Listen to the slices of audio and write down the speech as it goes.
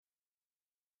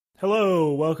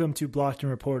Hello, welcome to Blocked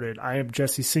and Reported. I am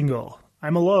Jesse Single.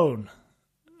 I'm alone.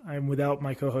 I'm without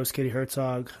my co-host Katie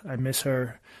Herzog. I miss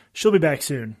her. She'll be back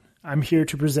soon. I'm here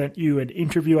to present you an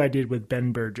interview I did with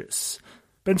Ben Burgis.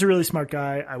 Ben's a really smart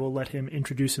guy. I will let him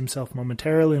introduce himself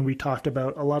momentarily, and we talked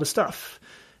about a lot of stuff.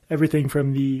 Everything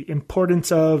from the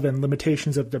importance of and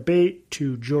limitations of debate,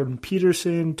 to Jordan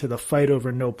Peterson, to the fight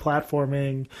over no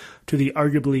platforming, to the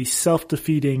arguably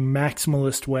self-defeating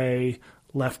maximalist way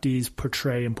lefties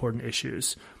portray important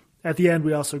issues. At the end,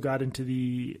 we also got into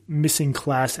the missing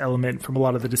class element from a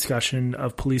lot of the discussion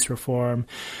of police reform,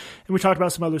 and we talked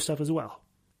about some other stuff as well.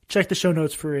 Check the show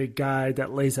notes for a guide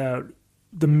that lays out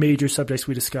the major subjects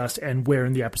we discussed and where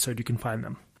in the episode you can find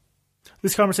them.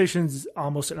 This conversation is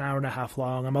almost an hour and a half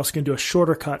long. I'm also going to do a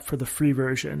shorter cut for the free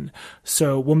version,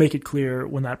 so we'll make it clear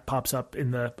when that pops up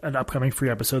in an upcoming free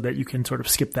episode that you can sort of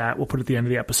skip that. We'll put it at the end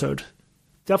of the episode.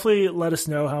 Definitely let us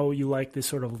know how you like this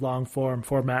sort of long-form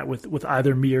format with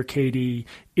either me or Katie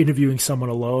interviewing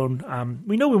someone alone.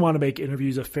 We know we want to make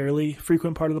interviews a fairly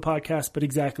frequent part of the podcast, but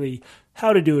exactly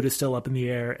how to do it is still up in the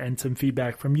air, and some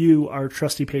feedback from you, our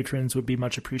trusty patrons, would be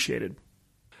much appreciated.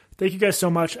 Thank you guys so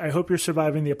much. I hope you're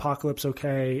surviving the apocalypse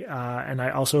okay, and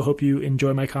I also hope you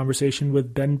enjoy my conversation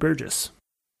with Ben Burgis.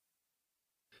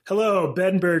 Hello,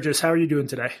 Ben Burgis. How are you doing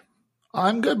today?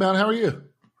 I'm good, man. How are you?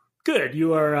 Good.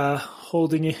 You are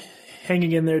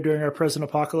hanging in there during our present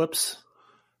apocalypse?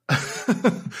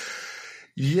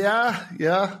 Yeah.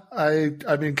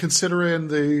 I mean, considering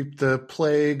the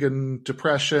plague and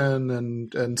depression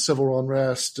and civil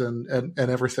unrest and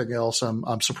everything else,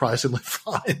 I'm surprisingly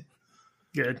fine.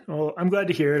 Good. Well, I'm glad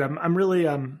to hear it. I'm really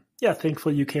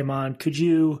thankful you came on. Could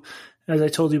you, as I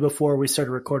told you before we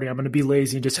started recording, I'm going to be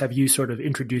lazy and just have you sort of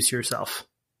introduce yourself.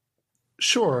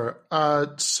 Sure.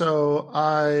 So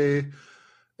I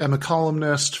am a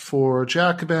columnist for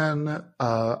Jacobin.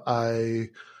 I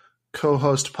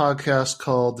co-host a podcast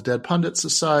called The Dead Pundit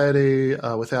Society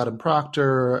with Adam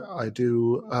Proctor. I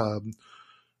do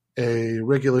a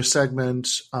regular segment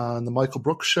on the Michael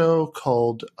Brooks Show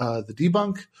called The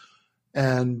Debunk.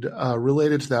 And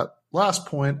related to that last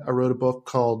point, I wrote a book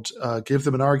called Give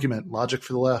Them an Argument, Logic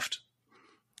for the Left.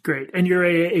 Great. And you're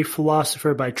a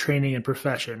philosopher by training and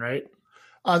profession, right?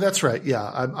 That's right. Yeah.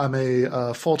 I'm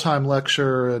a full-time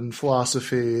lecturer in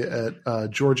philosophy at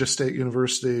Georgia State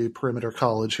University Perimeter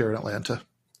College here in Atlanta.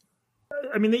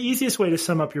 I mean, the easiest way to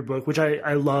sum up your book, which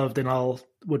I loved and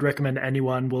would recommend to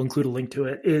anyone, we'll include a link to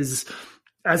it, is,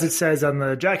 as it says on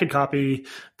the jacket copy,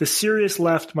 the serious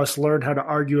left must learn how to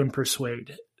argue and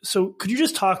persuade. So could you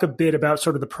just talk a bit about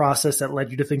sort of the process that led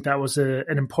you to think that was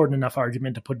an important enough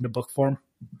argument to put into book form?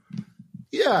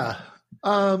 Yeah.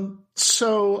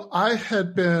 So I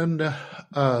had been,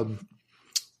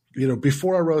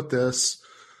 before I wrote this,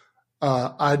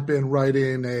 I'd been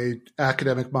writing a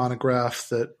academic monograph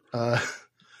that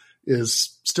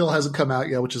still hasn't come out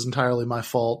yet, which is entirely my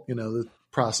fault. The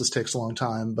process takes a long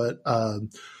time, but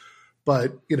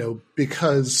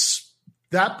because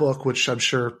that book, which I'm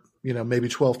sure maybe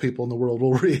 12 people in the world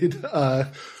will read,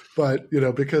 but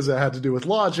because it had to do with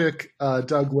logic,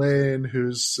 Doug Lane,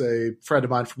 who's a friend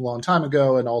of mine from a long time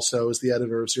ago, and also is the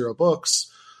editor of Zero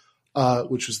Books,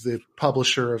 which was the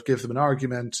publisher of Give Them an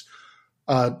Argument,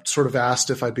 sort of asked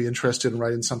if I'd be interested in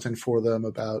writing something for them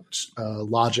about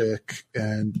logic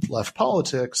and left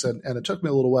politics, and it took me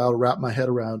a little while to wrap my head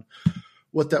around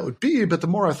what that would be. But the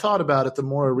more I thought about it, the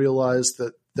more I realized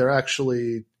that there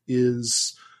actually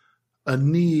is a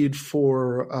need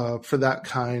for that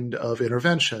kind of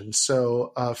intervention.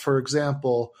 So, for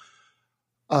example,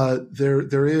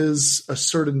 there is a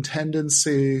certain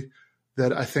tendency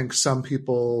that I think some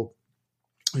people,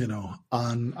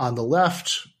 on the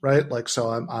left, right? Like, so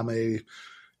I'm a,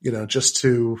 just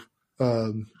to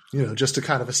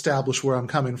kind of establish where I'm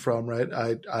coming from, right?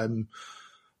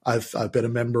 I've been a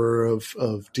member of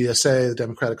DSA, the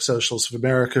Democratic Socialists of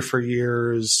America, for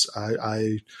years.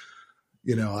 I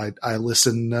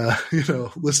listen to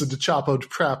Chapo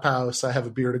Trap House. I have a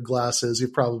beard and glasses.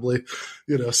 You've probably,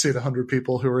 seen 100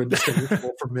 people who are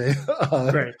indistinguishable from me.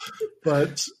 Right.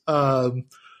 But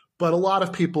a lot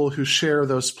of people who share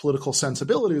those political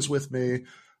sensibilities with me,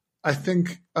 I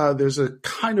think there's a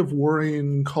kind of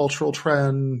worrying cultural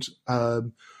trend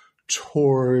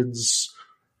towards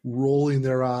rolling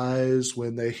their eyes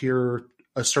when they hear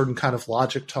a certain kind of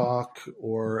logic talk,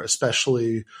 or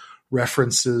especially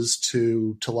references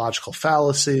to logical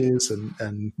fallacies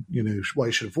and why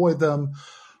you should avoid them,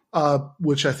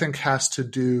 which I think has to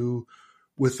do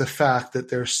with the fact that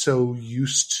they're so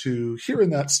used to hearing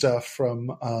that stuff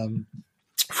from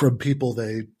people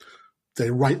they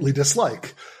rightly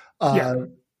dislike.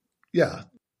 Yeah.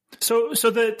 So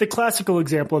the classical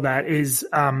example of that is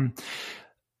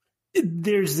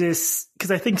there's this,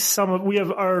 because I think we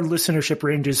have our listenership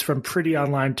ranges from pretty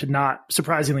online to not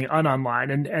surprisingly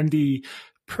unonline, and the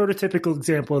prototypical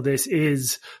example of this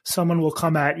is someone will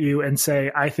come at you and say,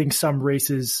 I think some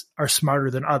races are smarter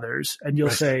than others. And you'll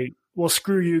say, well,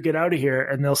 screw you, get out of here.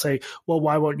 And they'll say, well,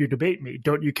 why won't you debate me?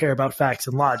 Don't you care about facts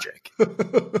and logic?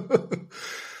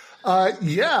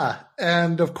 Yeah.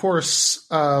 And of course,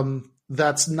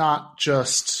 that's not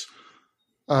just,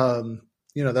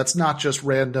 that's not just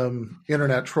random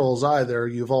internet trolls either.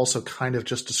 You've also kind of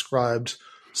just described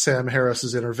Sam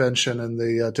Harris's intervention in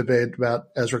the debate about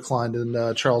Ezra Klein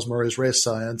and Charles Murray's race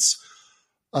science.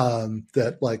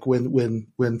 That like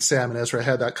when Sam and Ezra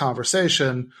had that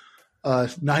conversation,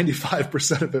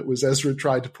 95% of it was Ezra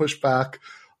tried to push back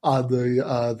on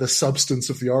the substance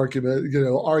of the argument,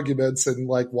 arguments and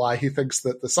like why he thinks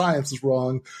that the science is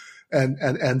wrong,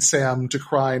 and Sam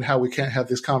decrying how we can't have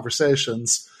these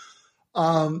conversations.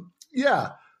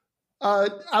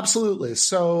 Absolutely.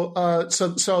 So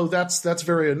that's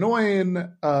very annoying.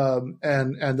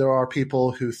 And there are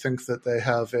people who think that they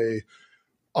have a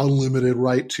unlimited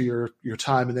right to your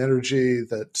time and energy,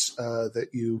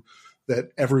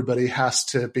 that everybody has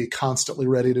to be constantly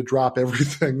ready to drop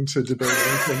everything to debate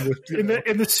anything with,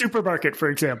 in the supermarket, for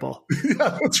example.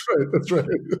 Yeah, that's right.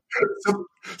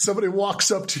 Somebody walks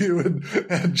up to you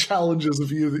and challenges a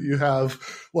view that you have,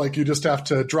 like you just have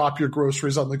to drop your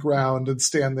groceries on the ground and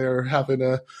stand there having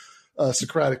a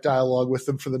Socratic dialogue with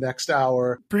them for the next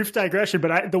hour. Brief digression,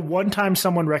 but the one time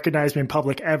someone recognized me in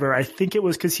public ever, I think it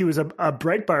was because he was a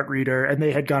Breitbart reader and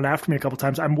they had gone after me a couple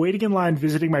times. I'm waiting in line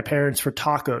visiting my parents for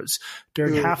tacos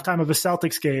during halftime of a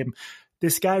Celtics game.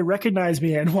 This guy recognized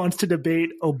me and wants to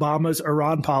debate Obama's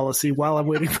Iran policy while I'm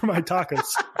waiting for my tacos.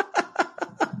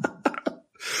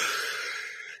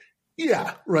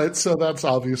 Yeah, right. So that's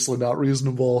obviously not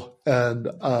reasonable, and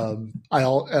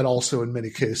also in many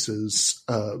cases,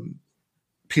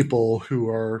 people who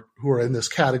are in this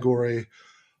category,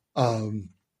 the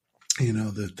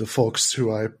folks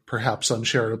who I perhaps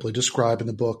uncharitably describe in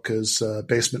the book as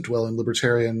basement dwelling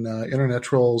libertarian internet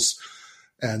trolls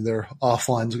and their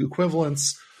offline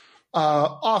equivalents,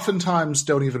 oftentimes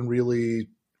don't even really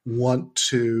want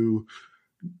to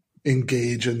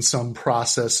engage in some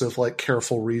process of like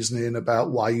careful reasoning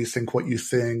about why you think what you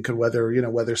think and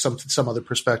whether some other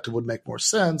perspective would make more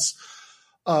sense.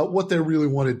 What they really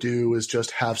want to do is just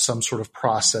have some sort of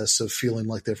process of feeling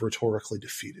like they've rhetorically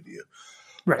defeated you.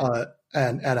 Right.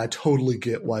 And I totally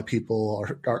get why people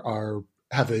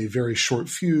have a very short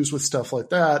fuse with stuff like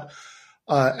that,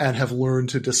 and have learned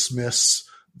to dismiss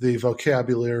the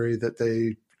vocabulary that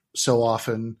they so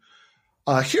often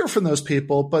hear from those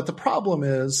people. But the problem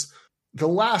is the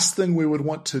last thing we would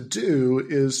want to do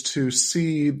is to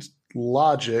cede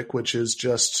logic, which is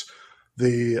just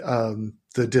the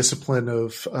discipline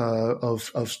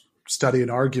of studying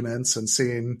arguments and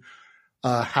seeing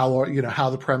how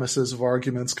the premises of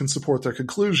arguments can support their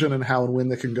conclusion and how and when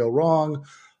they can go wrong.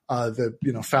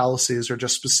 Fallacies are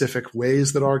just specific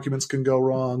ways that arguments can go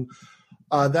wrong.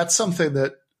 That's something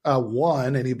that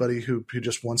anybody who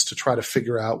just wants to try to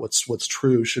figure out what's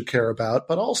true should care about,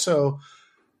 but also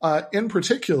in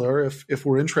particular, if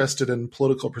we're interested in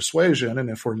political persuasion, and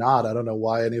if we're not, I don't know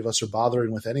why any of us are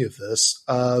bothering with any of this,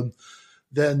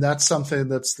 then that's something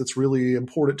that's really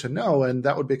important to know, and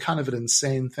that would be kind of an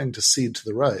insane thing to cede to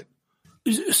the right.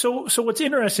 So what's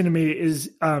interesting to me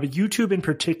is YouTube in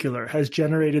particular has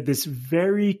generated this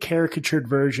very caricatured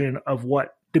version of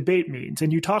what debate means,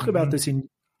 and you talk about this in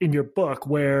your book,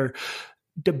 where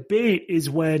debate is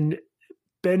when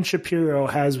Ben Shapiro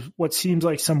has what seems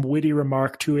like some witty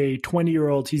remark to a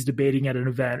 20-year-old he's debating at an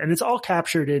event, and it's all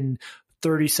captured in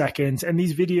 30 seconds. And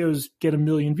these videos get 1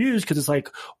 million views because it's like,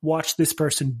 watch this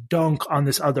person dunk on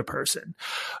this other person.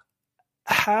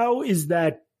 How is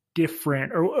that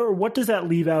different, or what does that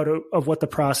leave out of what the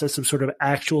process of sort of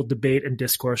actual debate and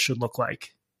discourse should look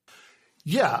like?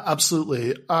 Yeah,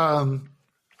 absolutely.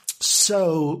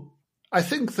 So I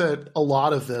think that a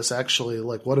lot of this actually,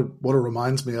 like what it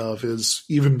reminds me of is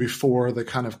even before the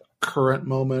kind of current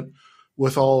moment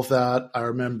with all of that. I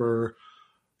remember,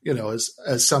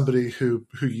 as somebody who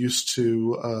used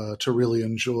to really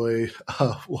enjoy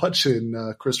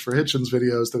watching Christopher Hitchens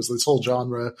videos, there's this whole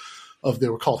genre they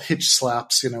were called hitch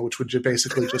slaps, which would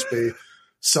basically just be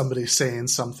somebody saying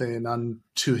something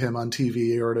to him on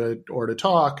TV or to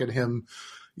talk, and him,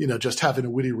 just having a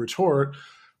witty retort,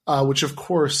 which of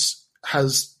course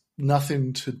has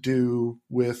nothing to do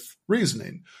with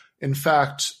reasoning. In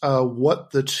fact,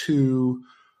 what's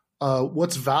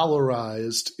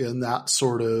valorized in that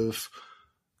sort of,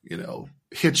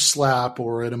 Hitch Slap,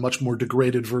 or in a much more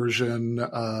degraded version,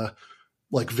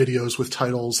 like videos with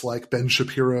titles like Ben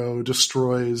Shapiro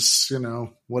destroys,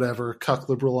 whatever, cuck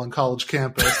liberal on college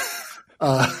campus.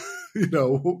 Like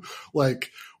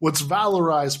what's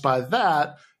valorized by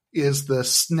that is the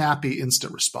snappy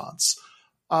instant response.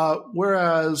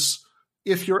 Whereas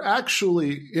if you're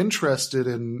actually interested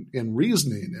in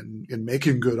reasoning and in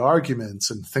making good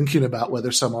arguments and thinking about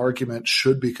whether some argument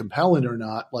should be compelling or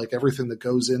not, like everything that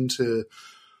goes into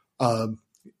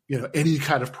any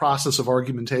kind of process of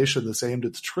argumentation that's aimed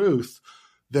at the truth,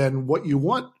 then what you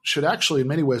want should actually in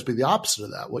many ways be the opposite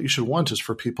of that. What you should want is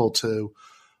for people to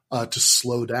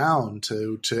slow down,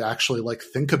 to actually like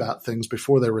think about things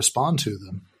before they respond to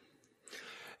them.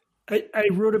 I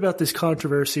wrote about this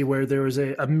controversy where there was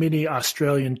a mini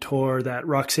Australian tour that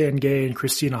Roxane Gay and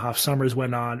Christina Hoff Sommers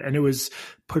went on, and it was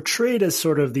portrayed as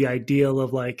sort of the ideal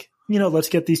of like, let's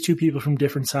get these two people from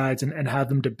different sides and have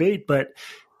them debate. But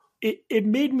it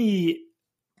made me,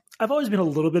 I've always been a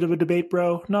little bit of a debate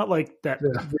bro, not like that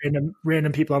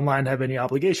random people online have any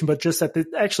obligation, but just that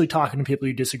actually talking to people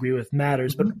you disagree with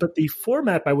matters. Mm-hmm. But the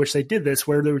format by which they did this,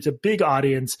 where there was a big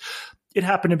audience, it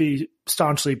happened to be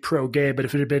staunchly pro-gay, but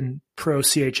if it had been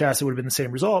pro-CHS, it would have been the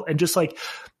same result. And just like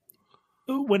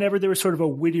whenever there was sort of a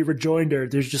witty rejoinder,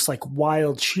 there's just like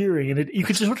wild cheering. And you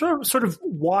could just sort of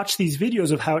watch these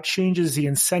videos of how it changes the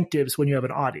incentives when you have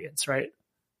an audience, right?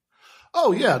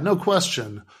 Oh, yeah, no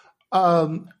question.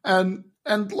 And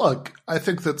look, I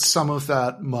think that some of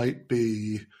that might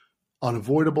be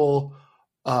unavoidable.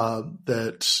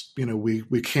 That,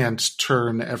 we can't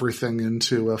turn everything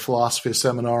into a philosophy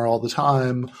seminar all the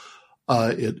time.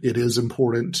 It is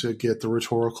important to get the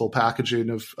rhetorical packaging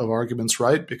of arguments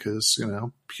right because,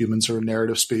 humans are a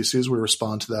narrative species. We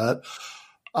respond to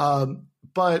that.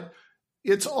 But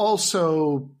it's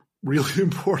also really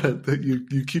important that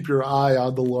you keep your eye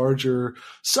on the larger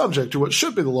subject, or what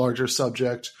should be the larger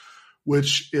subject,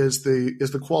 which is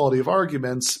the quality of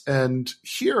arguments. And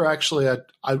here, actually,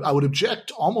 I would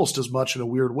object almost as much in a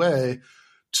weird way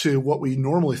to what we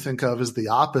normally think of as the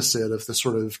opposite of the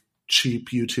sort of cheap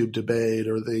YouTube debate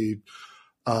or the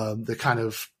kind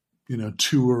of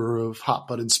tour of hot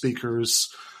button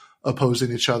speakers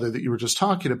opposing each other that you were just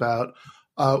talking about,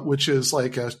 which is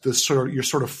like your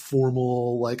sort of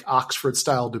formal like Oxford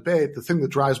style debate. The thing that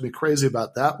drives me crazy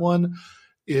about that one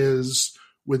is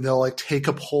when they'll like take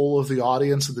a poll of the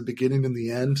audience at the beginning and the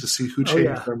end to see who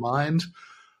changed their mind,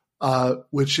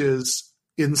 which is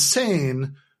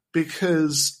insane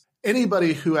because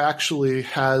anybody who actually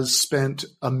has spent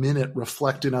a minute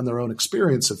reflecting on their own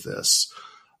experience of this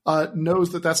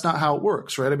knows that that's not how it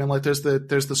works, right? I mean, like there's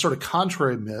the sort of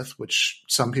contrary myth, which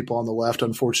some people on the left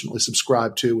unfortunately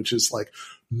subscribe to, which is like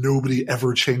nobody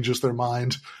ever changes their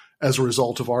mind as a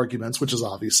result of arguments, which is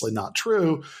obviously not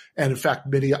true. And in fact,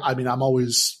 I'm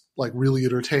always like really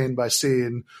entertained by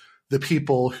seeing the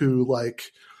people who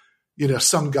like,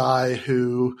 some guy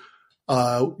who,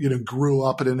 grew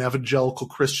up in an evangelical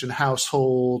Christian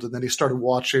household, and then he started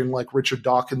watching like Richard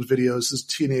Dawkins videos as a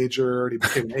teenager, and he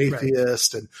became an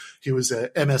atheist, and he was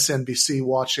at MSNBC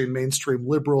watching mainstream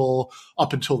liberal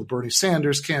up until the Bernie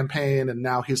Sanders campaign, and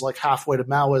now he's like halfway to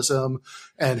Maoism,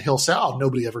 and he'll say, "Oh,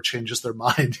 nobody ever changes their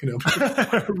mind,"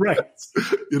 right?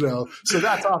 So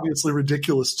that's obviously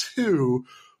ridiculous too.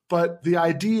 But the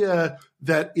idea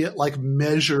that it like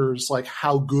measures like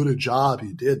how good a job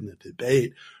he did in a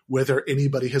debate, whether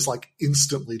anybody has like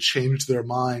instantly changed their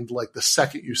mind like the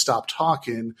second you stop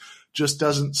talking, just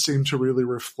doesn't seem to really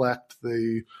reflect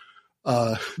the,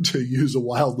 to use a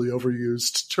wildly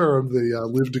overused term, the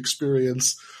lived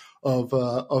experience of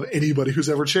anybody who's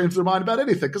ever changed their mind about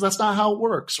anything, because that's not how it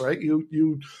works, right?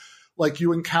 You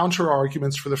encounter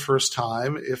arguments for the first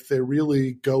time. If they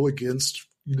really go against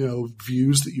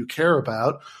views that you care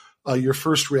about, your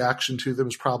first reaction to them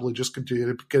is probably just going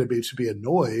to be to be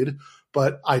annoyed.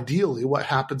 But ideally, what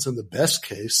happens in the best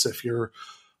case, if you're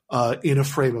in a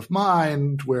frame of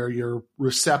mind where you're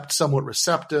somewhat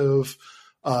receptive,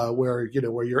 where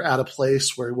you're at a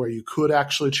place where you could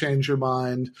actually change your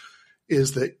mind,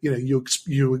 is that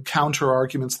you encounter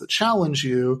arguments that challenge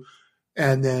you,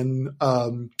 and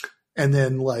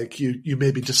then like you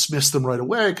maybe dismiss them right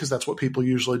away because that's what people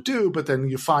usually do. But then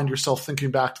you find yourself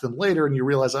thinking back to them later and you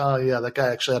realize, oh yeah, that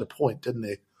guy actually had a point, didn't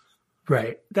he?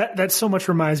 Right. That so much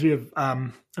reminds me of,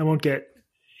 I won't get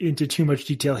into too much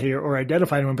detail here or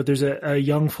identify anyone, but there's a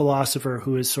young philosopher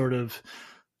who is sort of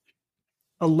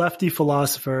a lefty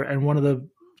philosopher. And one of the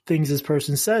things this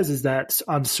person says is that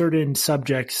on certain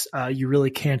subjects, you really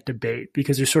can't debate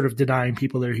because you're sort of denying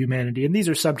people their humanity. And these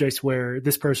are subjects where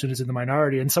this person is in the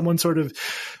minority, and someone sort of,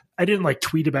 I didn't like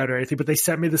tweet about it or anything, but they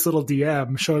sent me this little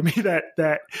DM showing me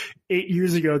that 8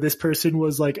 years ago, this person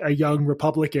was like a young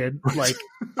Republican, like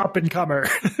up and comer.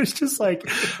 It's just like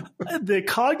the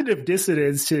cognitive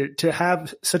dissonance to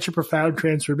have such a profound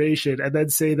transformation and then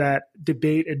say that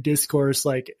debate and discourse,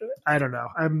 like, I don't know.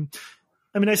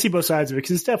 I see both sides of it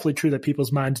because it's definitely true that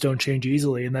people's minds don't change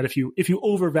easily, and that if you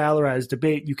over-valorize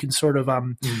debate, you can sort of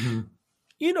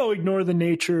ignore the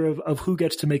nature of who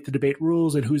gets to make the debate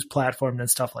rules and who's platformed and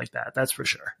stuff like that. That's for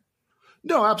sure.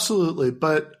 No, absolutely,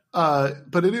 but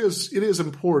it is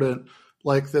important,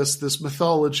 like this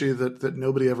mythology that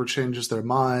nobody ever changes their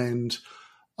mind,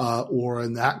 or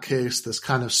in that case, this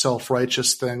kind of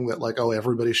self-righteous thing that like, oh,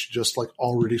 everybody should just like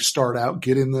already start out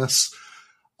getting this,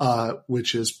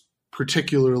 which is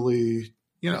particularly,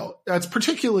 that's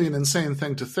particularly an insane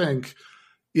thing to think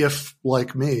if,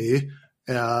 like me,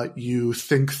 you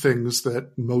think things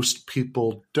that most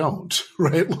people don't,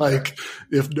 right? Like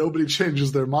if nobody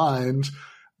changes their mind,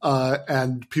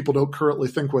 and people don't currently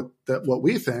think what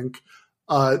we think,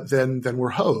 then we're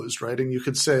hosed, right? And you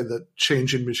could say that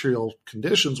changing material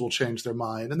conditions will change their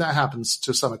mind, and that happens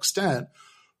to some extent,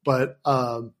 but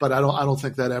I don't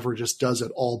think that ever just does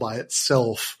it all by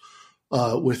itself,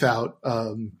 without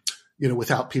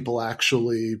people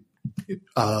actually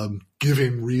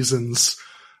giving reasons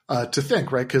to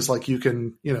think, right? Because like you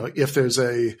can, if there's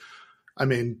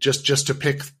just to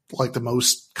pick like the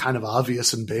most kind of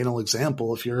obvious and banal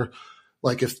example, if you're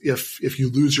like if you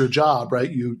lose your job,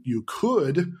 right, you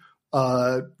could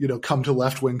come to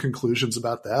left-wing conclusions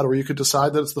about that, or you could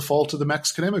decide that it's the fault of the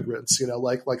Mexican immigrants.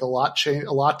 Like a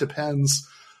lot depends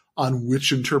on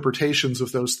which interpretations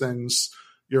of those things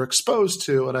you're exposed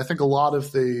to. And I think a lot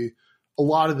of the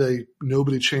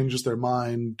nobody changes their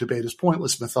mind debate is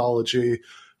pointless mythology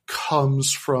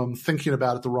comes from thinking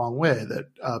about it the wrong way.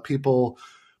 That people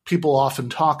often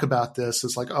talk about this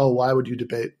as like, oh, why would you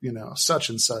debate, such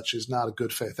and such? He's not a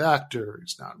good faith actor.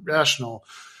 He's not rational.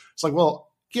 It's like, well,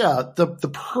 yeah,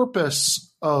 the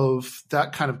purpose of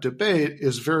that kind of debate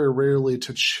is very rarely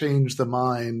to change the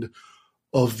mind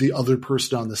of the other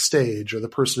person on the stage or the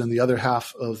person in the other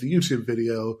half of the YouTube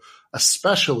video,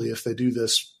 especially if they do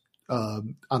this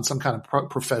on some kind of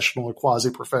professional or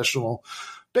quasi-professional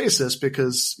basis,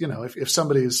 because, if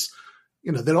somebody's,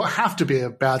 they don't have to be a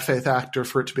bad faith actor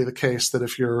for it to be the case that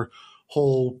if your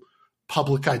whole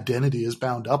public identity is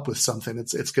bound up with something,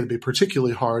 it's going to be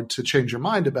particularly hard to change your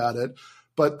mind about it.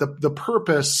 But the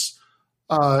purpose,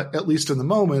 at least in the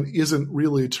moment, isn't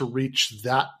really to reach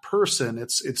that person.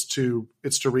 It's to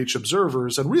reach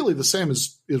observers. And really the same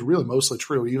is really mostly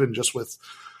true, even just with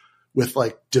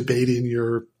like debating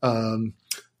your,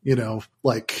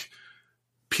 like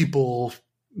people,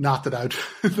 not that I'd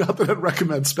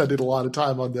recommend spending a lot of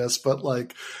time on this, but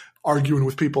like arguing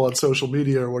with people on social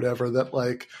media or whatever, that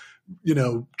like,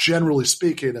 generally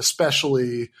speaking,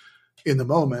 especially in the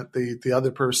moment, the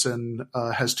other person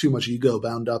has too much ego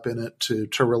bound up in it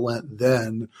to relent.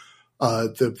 Then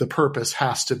the purpose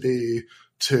has to be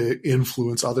to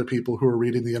influence other people who are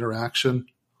reading the interaction.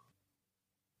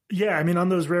 Yeah, on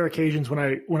those rare occasions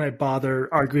when I bother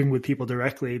arguing with people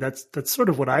directly, that's sort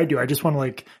of what I do. I just want to,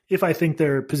 like, if I think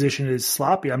their position is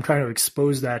sloppy, I'm trying to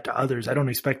expose that to others. I don't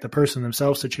expect the person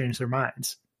themselves to change their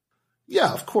minds.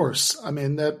 Yeah, of course.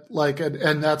 That like,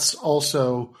 and that's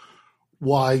also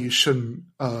why you shouldn't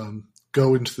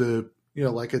go into the,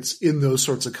 like it's in those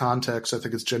sorts of contexts. I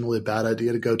think it's generally a bad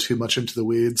idea to go too much into the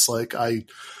weeds. Like I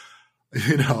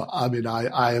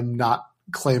am not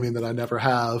claiming that I never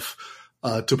have.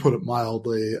 To put it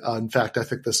mildly. In fact, I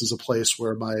think this is a place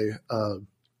where my,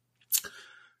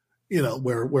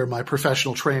 where my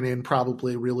professional training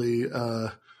probably really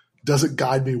doesn't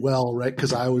guide me well, right?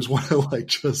 Because I always want to like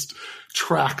just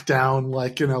track down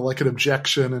like an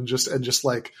objection and just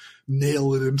like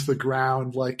nail it into the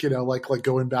ground, like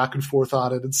going back and forth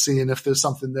on it and seeing if there's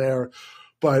something there.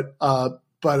 But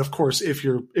of course, if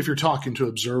you're talking to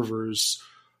observers,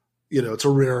 it's a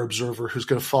rare observer who's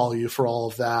going to follow you for all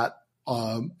of that.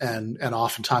 And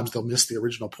oftentimes they'll miss the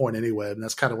original point anyway. And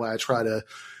that's kind of why I try to,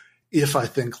 if I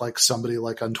think like somebody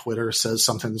like on Twitter says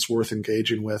something that's worth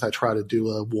engaging with, I try to do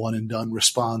a one and done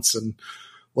response and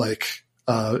like,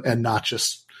 and not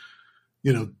just,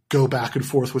 go back and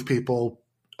forth with people.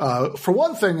 For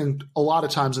one thing, and a lot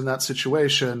of times in that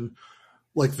situation,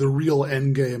 like the real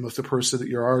end game of the person that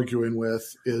you're arguing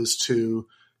with is to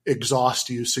exhaust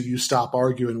you so you stop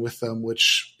arguing with them,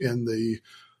 which in the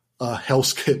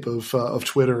hellscape of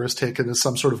Twitter is taken as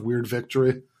some sort of weird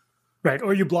victory. Right.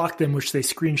 Or you block them, which they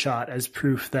screenshot as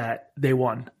proof that they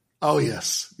won. Oh,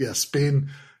 yes. Spain.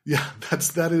 Yeah,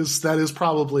 that is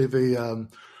probably the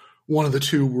one of the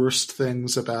two worst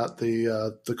things about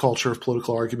the culture of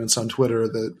political arguments on Twitter,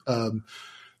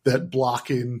 that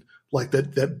blocking, like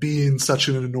that being such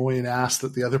an annoying ass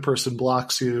that the other person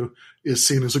blocks you is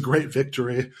seen as a great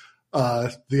victory.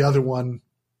 The other one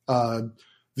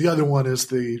is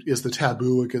the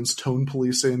taboo against tone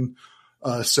policing.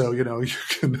 So, you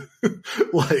can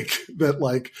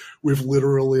we've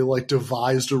literally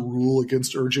devised a rule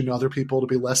against urging other people to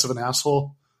be less of an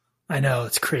asshole. I know,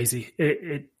 it's crazy.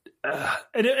 And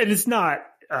it's not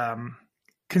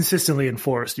consistently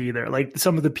enforced either. Like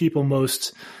some of the people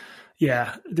there's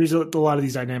a lot of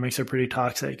these dynamics are pretty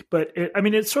toxic. But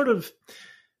it's sort of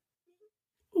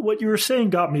what you were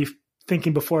saying got me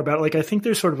thinking before about it. Like, I think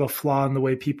there's sort of a flaw in the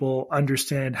way people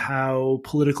understand how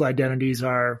political identities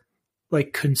are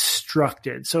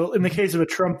constructed. So in the case of a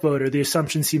Trump voter, the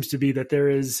assumption seems to be that there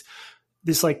is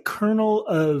this kernel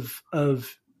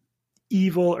of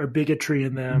evil or bigotry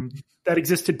in them that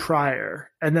existed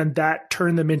prior. And then that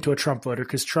turned them into a Trump voter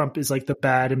because Trump is the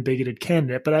bad and bigoted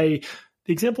candidate. But the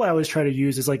example I always try to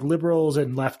use is liberals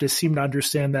and leftists seem to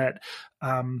understand that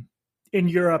in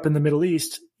Europe and the Middle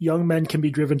East, young men can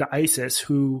be driven to ISIS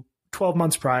who 12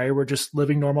 months prior were just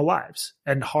living normal lives,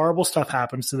 and horrible stuff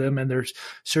happens to them and they're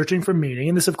searching for meaning.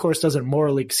 And this, of course, doesn't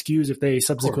morally excuse if they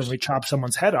subsequently chop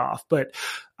someone's head off. But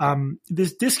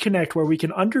this disconnect where we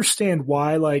can understand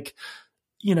why,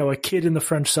 a kid in the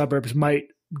French suburbs might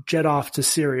jet off to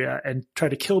Syria and try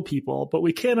to kill people, but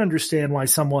we can't understand why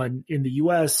someone in the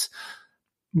US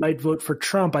might vote for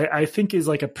Trump, I think is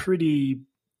a pretty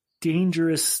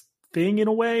dangerous thing in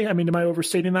a way. Am I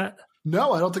overstating that?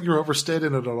 No, I don't think you're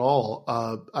overstating it at all.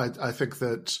 I think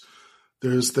that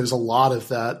there's a lot of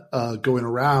that going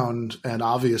around, and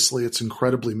obviously it's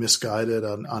incredibly misguided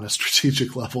on a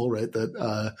strategic level, right?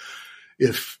 That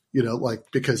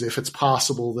because if it's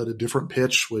possible that a different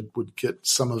pitch would get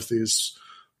some of these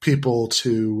people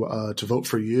to vote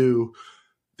for you,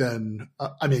 then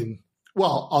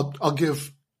I'll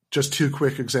give just two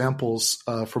quick examples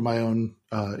from my own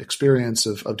experience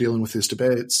of dealing with these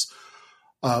debates.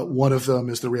 One of them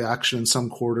is the reaction in some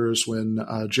quarters when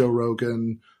Joe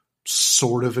Rogan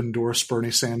sort of endorsed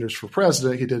Bernie Sanders for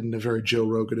president. He did it in a very Joe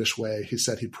Rogan-ish way. He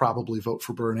said he'd probably vote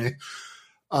for Bernie.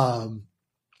 And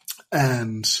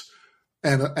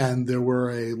there were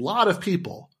a lot of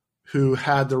people who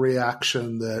had the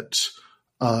reaction that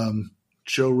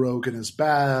Joe Rogan is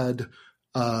bad,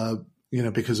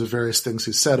 because of various things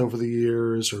he's said over the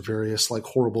years or various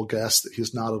horrible guests that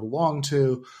he's nodded along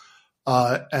to.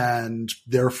 And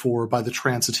therefore, by the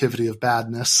transitivity of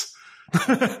badness,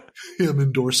 him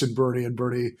endorsing Bernie and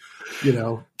Bernie,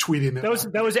 tweeting it.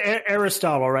 That was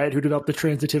Aristotle, right? Who developed the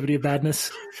transitivity of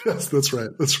badness? Yes, that's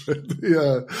right.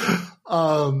 Yeah.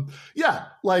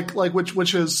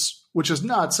 Which is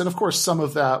nuts. And of course, some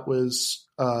of that was,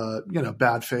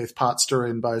 bad faith pot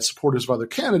stirring by supporters of other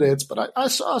candidates. But I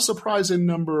saw a surprising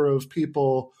number of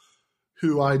people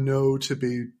who I know to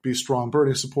be strong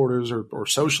Bernie supporters or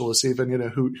socialists even,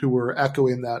 who were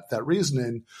echoing that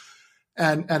reasoning.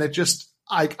 And it just,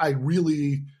 I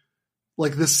really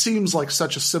this seems like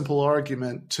such a simple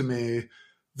argument to me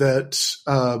that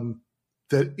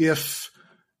if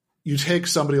you take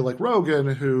somebody like Rogan,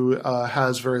 who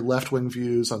has very left-wing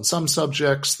views on some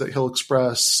subjects that he'll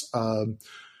express,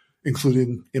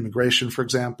 including immigration, for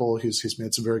example. He's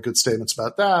made some very good statements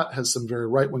about that, has some very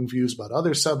right-wing views about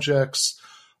other subjects,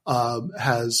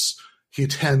 he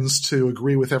tends to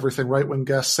agree with everything right-wing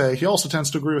guests say. He also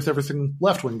tends to agree with everything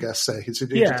left-wing guests say.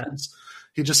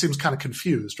 He just seems kind of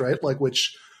confused, right?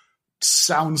 which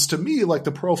sounds to me like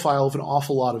the profile of an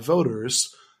awful lot of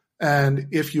voters. And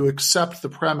if you accept the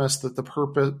premise that the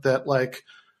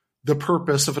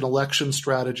purpose of an election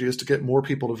strategy is to get more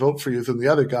people to vote for you than the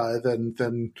other guy,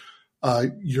 then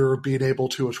you're being able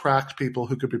to attract people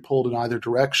who could be pulled in either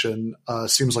direction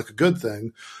seems like a good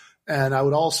thing. And I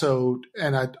would also,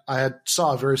 I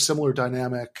saw a very similar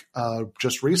dynamic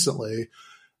just recently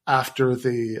after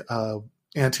the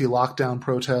anti-lockdown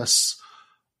protests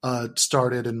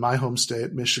started in my home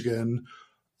state, Michigan,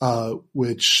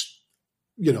 which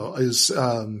is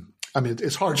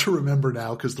it's hard to remember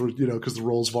now because the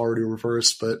roles have already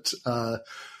reversed. But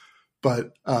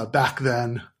back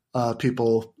then,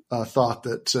 people thought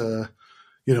that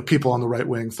people on the right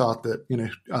wing thought that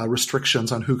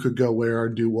restrictions on who could go where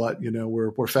and do what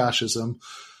were fascism.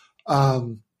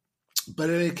 But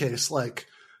in any case,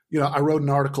 I wrote an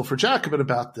article for Jacobin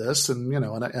about this, and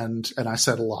I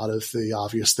said a lot of the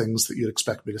obvious things that you'd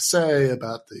expect me to say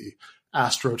about the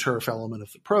AstroTurf element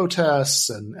of the protests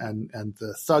and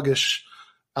the thuggish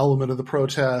element of the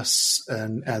protests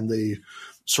and the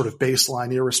sort of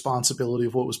baseline irresponsibility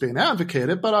of what was being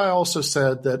advocated. But I also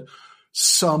said that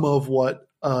some of what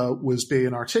was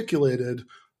being articulated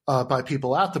by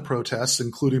people at the protests,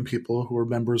 including people who were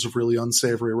members of really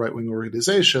unsavory right-wing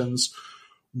organizations,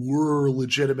 were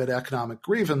legitimate economic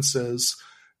grievances.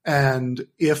 And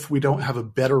if we don't have a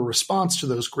better response to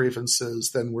those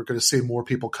grievances, then we're going to see more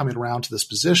people coming around to this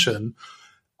position.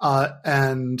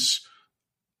 And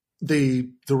the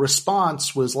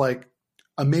response was like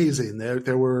amazing.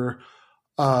 There were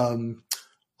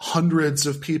hundreds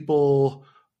of people.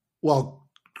 Well,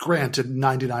 granted,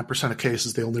 99% of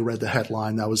cases, they only read the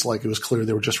headline. That was like, it was clear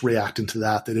they were just reacting to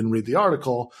that. They didn't read the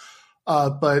article.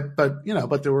 But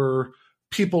there were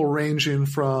people ranging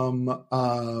from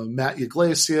Matt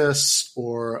Yglesias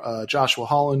or Joshua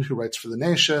Holland, who writes for The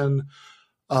Nation,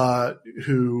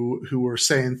 who were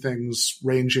saying things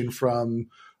ranging from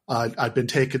I've been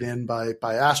taken in by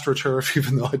AstroTurf,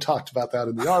 even though I talked about that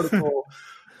in the article,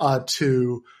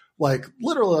 to like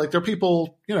literally like there are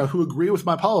people, who agree with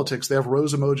my politics. They have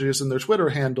rose emojis in their Twitter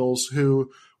handles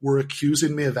who were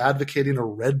accusing me of advocating a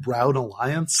red-brown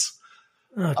alliance.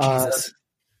 Oh, Jesus.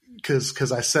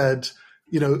 Because I said,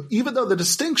 even though the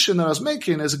distinction that I was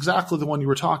making is exactly the one you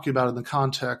were talking about in the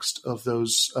context of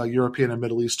those European and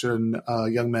Middle Eastern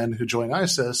young men who joined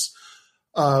ISIS,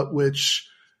 which,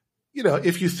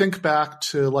 if you think back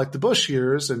to like the Bush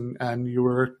years and you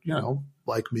were,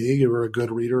 like me, you were a good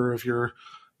reader of your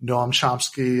Noam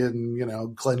Chomsky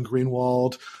and, Glenn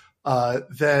Greenwald,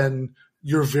 then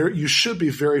you should be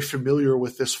very familiar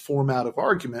with this format of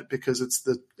argument because it's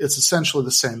essentially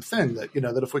the same thing that,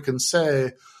 that if we can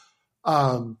say,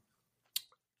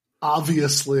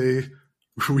 obviously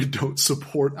we don't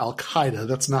support Al-Qaeda.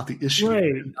 That's not the issue.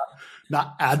 Right.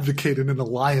 Not advocating an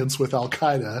alliance with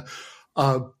Al-Qaeda.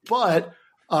 But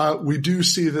we do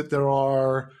see that there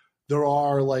are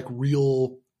like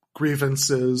real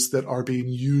grievances that are being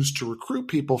used to recruit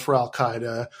people for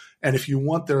Al-Qaeda. And if you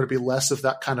want there to be less of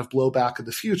that kind of blowback in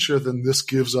the future, then this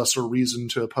gives us a reason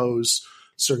to oppose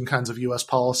certain kinds of U.S.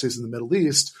 policies in the Middle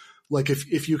East. Like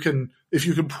if you can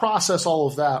process all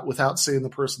of that without seeing the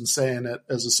person saying it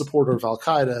as a supporter of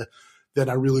Al-Qaeda, then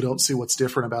I really don't see what's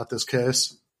different about this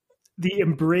case. The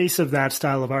embrace of that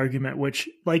style of argument, which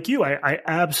like you, I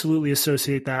absolutely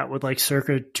associate that with like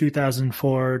circa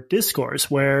 2004 discourse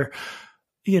where,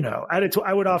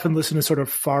 I would often listen to sort of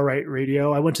far right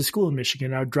radio. I went to school in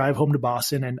Michigan. I would drive home to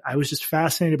Boston and I was just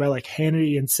fascinated by like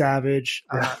Hannity and Savage.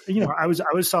 I was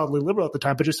solidly liberal at the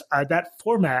time, but just that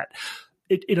format,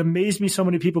 it amazed me so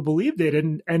many people believed it.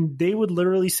 And they would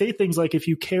literally say things like, if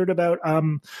you cared about,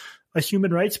 a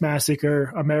human rights massacre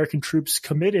American troops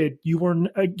committed, you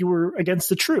were against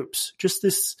the troops. Just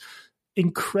this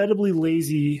incredibly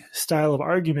lazy style of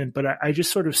argument, but I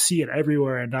just sort of see it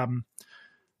everywhere. And,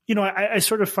 I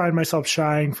sort of find myself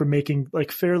shying from making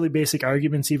like fairly basic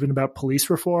arguments, even about police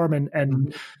reform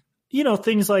and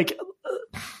things like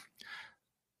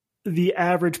the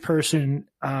average person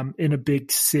in a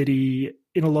big city,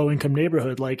 in a low income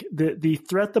neighborhood, like the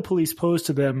threat the police pose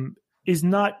to them is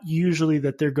not usually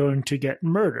that they're going to get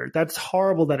murdered. That's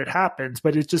horrible that it happens,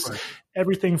 but it's just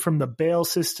everything from the bail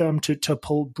system to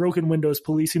broken windows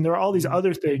policing. There are all these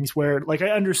other things where, like,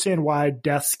 I understand why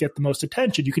deaths get the most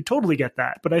attention. You could totally get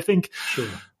that. But I think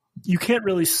you can't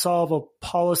really solve a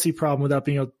policy problem without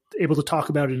being able to talk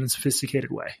about it in a sophisticated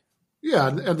way. Yeah,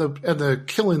 and the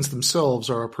killings themselves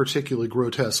are a particularly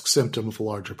grotesque symptom of a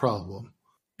larger problem.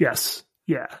 Yes.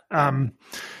 Yeah.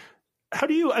 How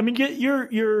do you? I mean,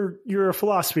 you're a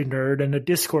philosophy nerd and a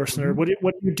discourse nerd. What do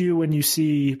you do when you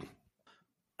see?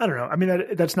 I don't know. I mean,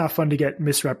 that's not fun to get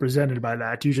misrepresented by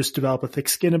that. Do you just develop a thick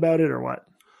skin about it, or what?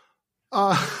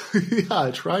 Yeah,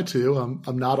 I try to.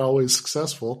 I'm not always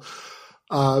successful,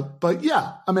 but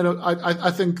yeah. I mean,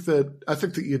 I think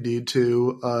that you need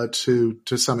to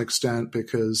some extent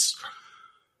because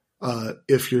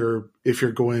if you're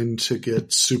going to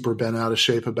get super bent out of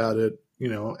shape about it,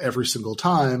 every single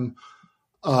time.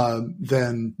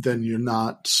 Then you're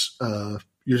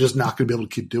just not going to be able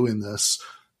to keep doing this.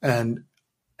 And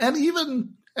I've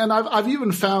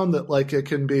even found that like it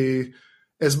can be,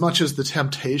 as much as the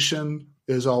temptation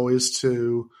is always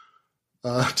to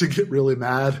get really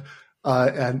mad,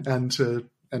 and to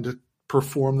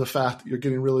perform the fact that you're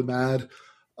getting really mad,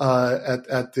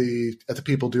 at the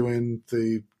people doing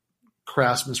the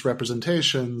crass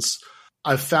misrepresentations.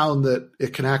 I've found that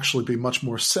it can actually be much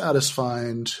more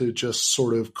satisfying to just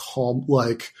sort of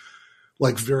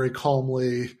very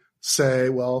calmly say,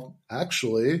 well,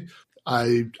 actually,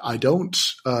 I don't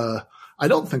I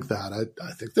don't think that. I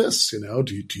think this. Do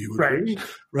you agree?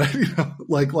 Right.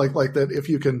 Like that. If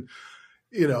you can,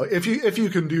 if you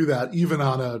can do that, even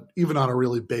on a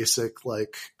really basic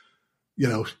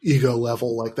ego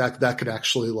level, like that could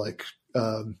actually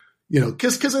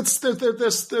because it's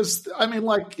there's I mean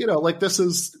this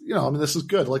is this is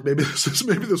good. Like maybe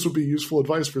this would be useful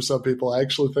advice for some people. I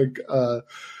actually think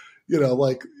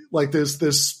there's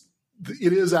this.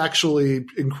 It is actually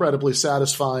incredibly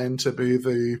satisfying to be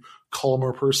the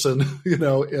calmer person, in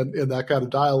that kind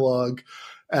of dialogue.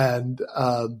 And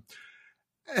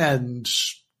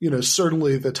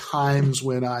certainly the times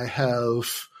when I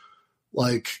have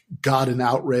gotten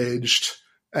outraged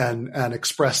and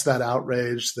expressed that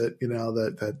outrage that,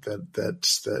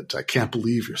 that I can't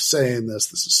believe you're saying this.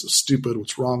 This is so stupid.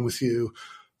 What's wrong with you?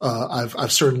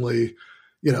 I've certainly,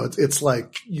 it's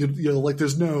like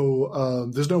there's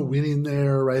no winning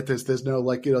there, right? There's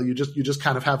no you just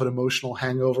kind of have an emotional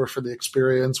hangover for the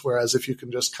experience. Whereas if you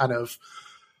can just kind of,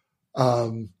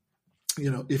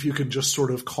 if you can just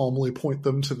sort of calmly point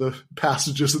them to the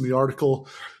passages in the article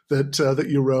that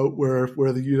you wrote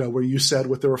where you said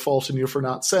what they were faulting you for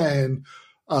not saying,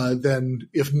 then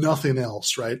if nothing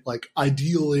else, right?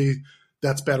 Ideally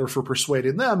that's better for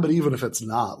persuading them, but even if it's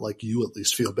not, you at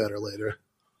least feel better later.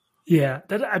 Yeah,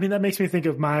 that makes me think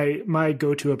of my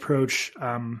go-to approach.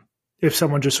 If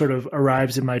someone just sort of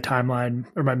arrives in my timeline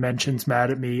or my mentions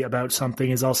mad at me about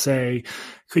something, is I'll say,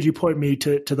 "Could you point me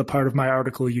to the part of my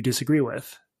article you disagree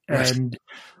with?" Right. And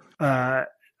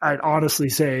I'd honestly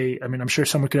say, I'm sure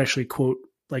someone could actually quote,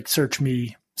 search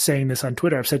me saying this on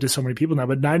Twitter. I've said to so many people now,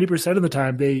 but 90% of the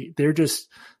time they're just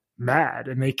mad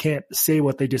and they can't say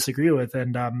what they disagree with.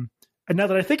 And now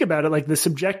that I think about it, the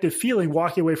subjective feeling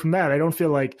walking away from that, I don't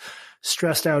feel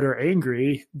stressed out or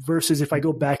angry, versus if I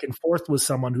go back and forth with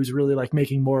someone who's really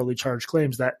making morally charged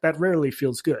claims, that rarely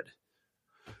feels good.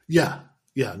 Yeah.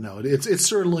 Yeah, no, it's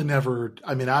certainly never,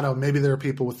 I don't, maybe there are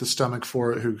people with the stomach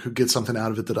for it who get something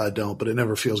out of it that I don't, but it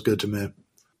never feels good to me.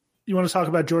 You want to talk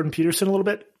about Jordan Peterson a little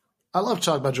bit? I love to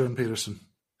talk about Jordan Peterson.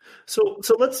 So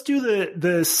let's do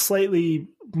the slightly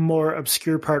more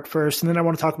obscure part first, and then I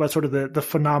want to talk about sort of the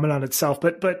phenomenon itself.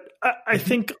 But I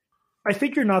think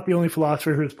you're not the only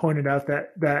philosopher who has pointed out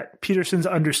that Peterson's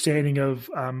understanding of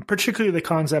particularly the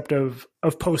concept of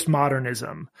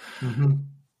postmodernism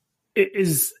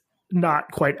is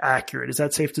not quite accurate. Is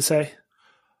that safe to say?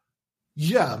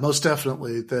 Yeah, most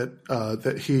definitely.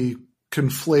 That he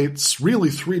conflates really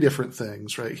three different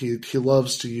things, right? He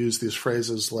loves to use these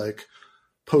phrases like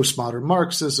postmodern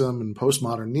Marxism and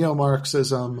postmodern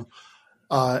neo-Marxism,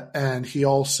 and he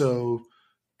also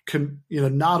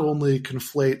not only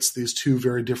conflates these two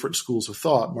very different schools of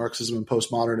thought, Marxism and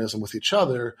postmodernism, with each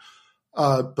other,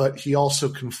 but he also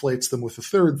conflates them with a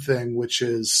third thing, which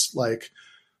is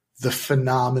the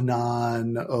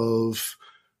phenomenon of,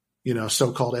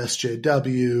 so-called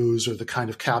SJWs, or the kind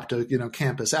of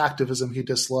campus activism he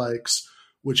dislikes,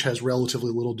 which has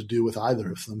relatively little to do with either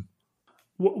of them.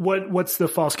 What's the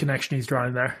false connection he's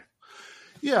drawing there?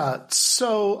 Yeah.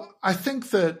 So I think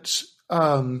that,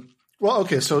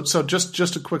 So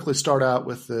just to quickly start out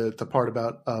with the part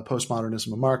about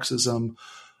postmodernism and Marxism,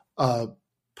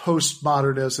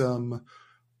 postmodernism,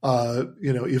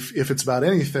 if it's about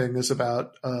anything, is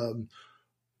about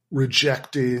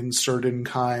rejecting certain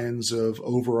kinds of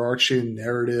overarching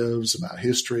narratives about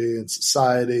history and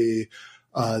society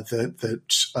that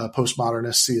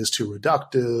postmodernists see as too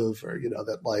reductive, or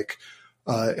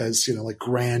as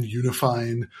grand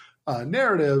unifying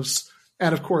narratives.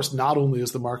 And of course, not only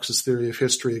is the Marxist theory of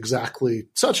history exactly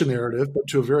such a narrative, but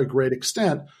to a very great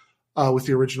extent, with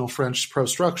the original French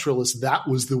pro-structuralists, that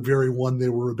was the very one they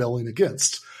were rebelling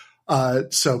against.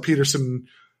 So Peterson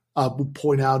would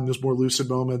point out in his more lucid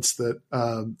moments that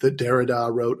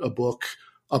Derrida wrote a book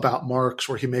about Marx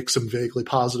where he makes some vaguely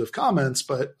positive comments.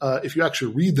 But if you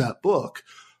actually read that book,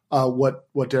 what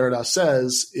Derrida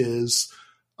says is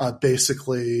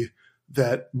basically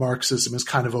that Marxism is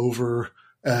kind of over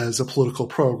as a political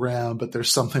program, but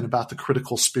there's something about the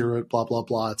critical spirit, blah, blah,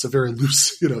 blah. It's a very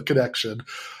loose, connection.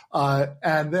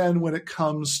 And then when it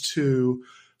comes to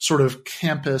sort of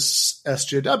campus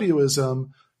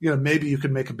SJWism, maybe you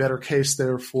can make a better case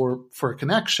there for a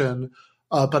connection.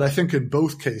 But I think in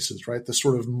both cases, right, the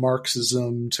sort of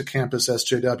Marxism to campus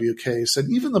SJW case,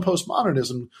 and even the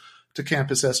postmodernism to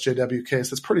campus SJW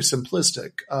case, that's pretty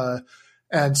simplistic.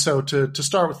 And so to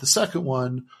start with the second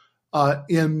one,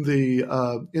 in the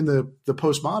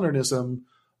postmodernism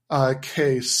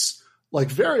case,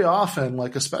 very often,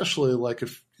 especially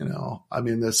if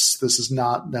this is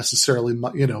not necessarily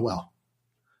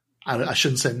I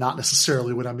shouldn't say not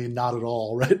necessarily when I mean not at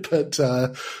all, right? But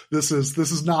this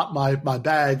is not my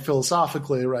bag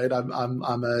philosophically, right?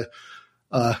 I'm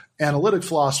a analytic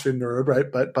philosophy nerd,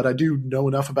 right? But I do know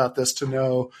enough about this to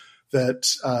know that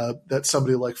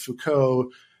somebody like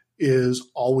Foucault is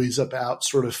always about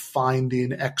sort of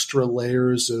finding extra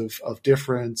layers of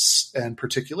difference and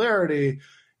particularity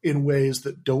in ways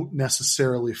that don't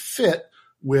necessarily fit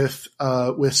with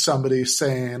somebody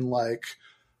saying like,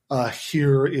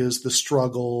 here is the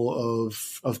struggle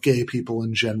of gay people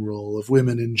in general, of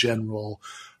women in general.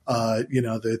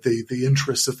 The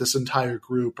interests of this entire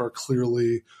group are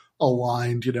clearly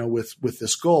aligned, with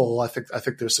this goal. I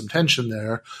think there's some tension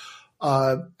there.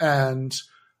 And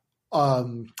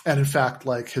in fact,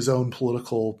 like his own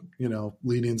political,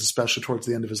 leanings, especially towards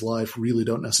the end of his life, really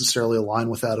don't necessarily align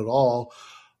with that at all.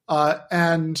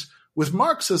 And with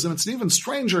Marxism, it's an even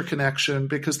stranger connection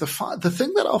because the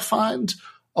thing that I'll find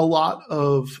a lot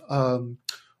of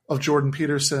Jordan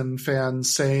Peterson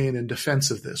fans saying in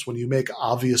defense of this, when you make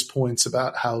obvious points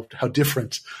about how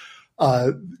different,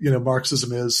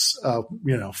 Marxism is,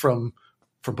 from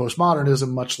postmodernism,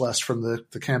 much less from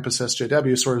the campus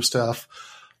SJW sort of stuff,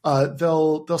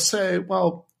 they'll say,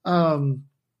 well,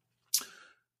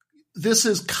 this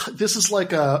is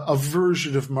like a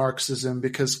version of Marxism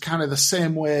because kind of the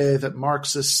same way that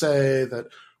Marxists say that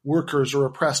workers are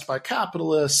oppressed by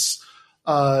capitalists,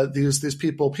 these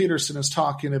people Peterson is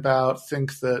talking about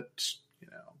think that,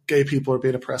 gay people are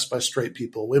being oppressed by straight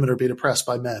people, women are being oppressed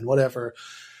by men, whatever.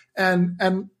 And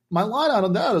my line out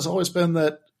on that has always been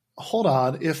that, hold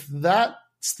on, if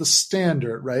that's the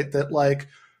standard, right? That like,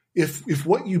 if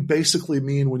what you basically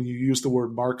mean when you use the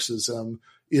word Marxism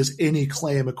is any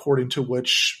claim according to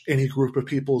which any group of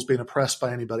people is being oppressed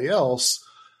by anybody else,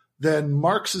 then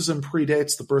Marxism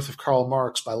predates the birth of Karl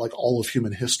Marx by like all of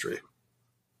human history.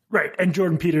 Right. And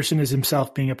Jordan Peterson is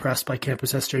himself being oppressed by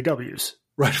campus SJWs.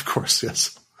 Right. Of course.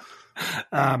 Yes.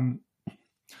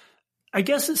 I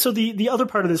guess so. The other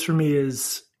part of this for me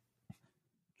is,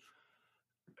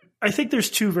 I think there's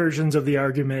two versions of the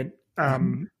argument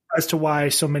as to why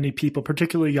so many people,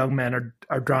 particularly young men,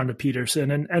 are drawn to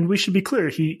Peterson. And we should be clear,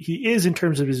 he is, in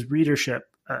terms of his readership,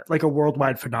 like a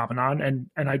worldwide phenomenon.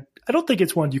 And I don't think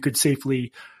it's one you could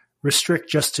safely restrict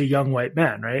just to young white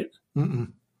men, right?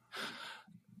 Mm-mm.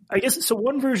 I guess so.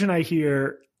 One version I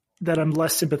hear that I'm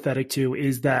less sympathetic to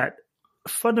is that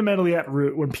fundamentally at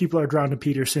root, when people are drawn to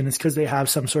Peterson, it's because they have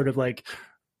some sort of like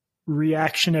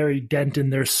reactionary dent in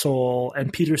their soul,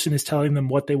 and Peterson is telling them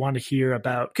what they want to hear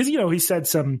about. Because, he said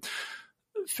some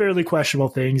fairly questionable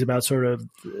things about sort of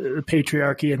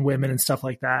patriarchy and women and stuff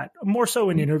like that. More so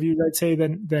in interviews, I'd say,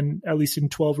 than at least in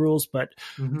 12 Rules. But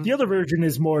the other version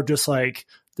is more just like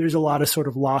there's a lot of sort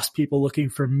of lost people looking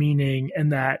for meaning,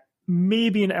 and that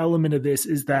maybe an element of this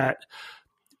is that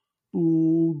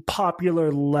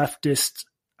popular leftist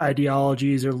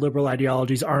ideologies or liberal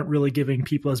ideologies aren't really giving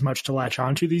people as much to latch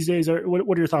onto these days.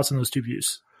 What are your thoughts on those two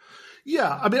views?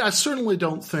 Yeah, I mean, I certainly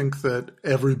don't think that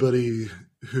everybody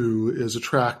who is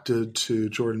attracted to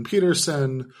Jordan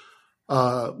Peterson,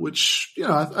 which,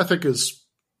 I think is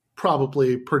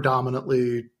probably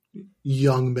predominantly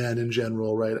young men in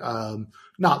general, right?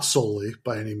 Not solely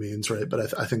by any means, right?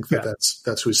 But I think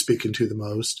that's who's speaking to the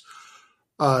most,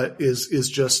 is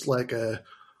just like a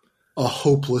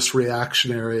hopeless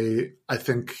reactionary, I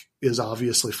think is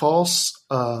obviously false.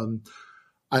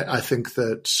 I think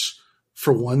that,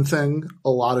 for one thing,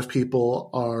 a lot of people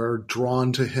are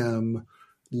drawn to him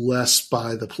less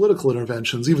by the political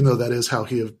interventions, even though that is how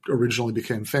he originally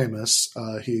became famous.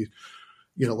 He,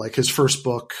 like his first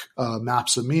book,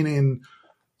 Maps of Meaning,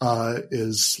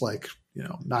 is like,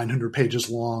 900 pages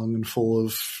long and full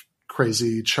of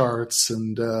crazy charts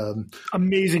and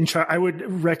amazing chart. I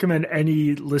would recommend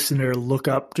any listener look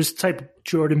up, just type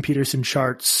Jordan Peterson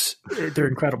charts. They're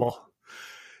incredible.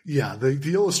 Yeah,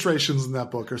 the illustrations in that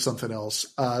book are something else.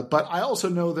 But I also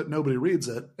know that nobody reads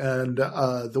it. And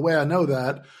the way I know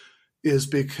that is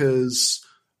because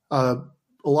a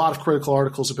lot of critical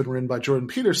articles have been written by Jordan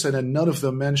Peterson, and none of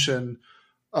them mention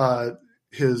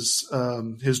his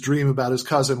dream about his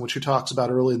cousin, which he talks about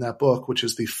early in that book, which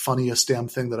is the funniest damn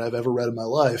thing that I've ever read in my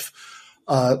life.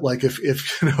 Like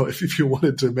if you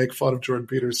wanted to make fun of Jordan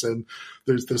Peterson,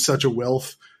 there's such a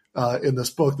wealth in this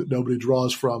book that nobody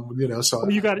draws from, so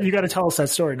you got to tell us that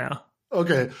story now.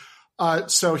 Okay.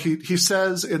 So he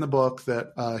says in the book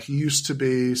that he used to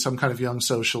be some kind of young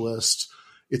socialist.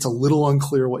 It's a little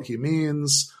unclear what he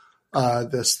means.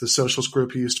 The socialist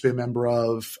group he used to be a member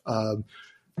of,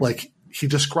 like he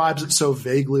describes it so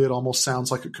vaguely, it almost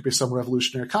sounds like it could be some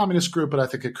revolutionary communist group, but I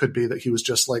think it could be that he was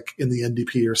just like in the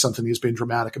NDP or something. He's being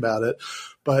dramatic about it.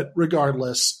 But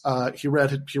regardless, he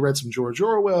read some George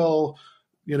Orwell,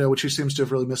 which he seems to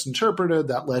have really misinterpreted.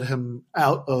 That led him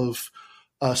out of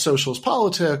socialist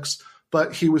politics,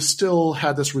 but he was still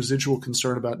had this residual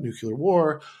concern about nuclear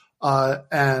war.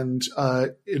 And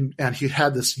he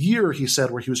had this year, he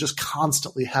said, where he was just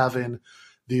constantly having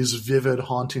these vivid,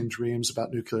 haunting dreams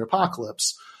about nuclear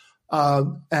apocalypse.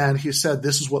 And he said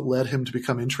this is what led him to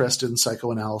become interested in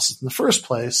psychoanalysis in the first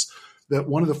place, that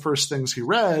one of the first things he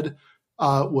read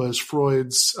was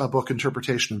Freud's book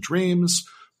Interpretation of Dreams.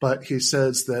 But he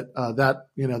says that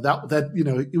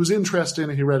it was interesting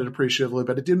and he read it appreciatively,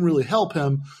 but it didn't really help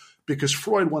him because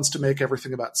Freud wants to make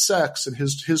everything about sex, and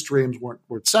his dreams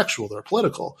weren't sexual, they're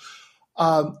political.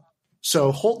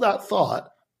 So hold that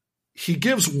thought. He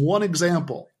gives one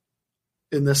example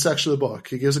in this section of the book.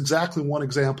 He gives exactly one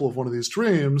example of one of these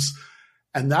dreams,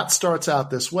 and that starts out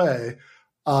this way.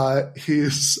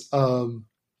 He's in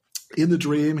the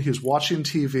dream, he's watching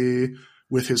TV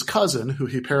with his cousin, who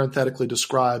he parenthetically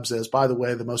describes as, by the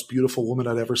way, the most beautiful woman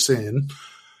I'd ever seen.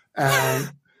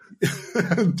 And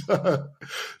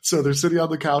so they're sitting on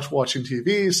the couch watching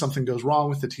TV. Something goes wrong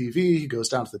with the TV. He goes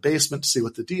down to the basement to see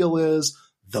what the deal is.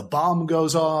 The bomb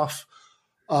goes off.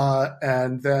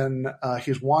 And then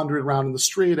he's wandering around in the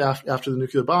street after the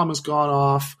nuclear bomb has gone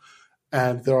off.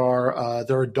 And there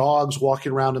are dogs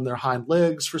walking around in their hind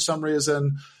legs for some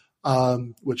reason,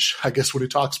 which I guess when he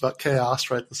talks about chaos,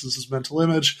 right, this is his mental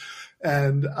image.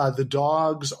 And the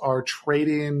dogs are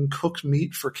trading cooked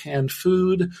meat for canned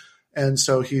food. And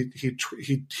so he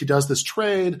does this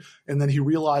trade, and then he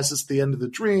realizes at the end of the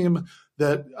dream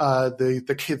that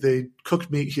the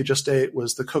cooked meat he just ate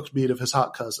was the cooked meat of his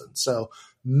hot cousin. So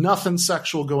nothing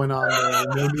sexual going on there.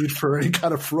 No need for any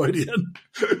kind of Freudian,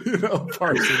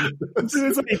 parsing.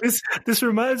 It's like this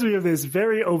reminds me of this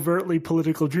very overtly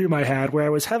political dream I had where I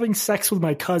was having sex with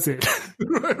my cousin.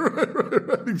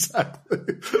 Right, exactly.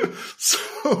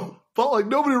 So, but like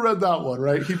nobody read that one,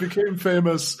 right? He became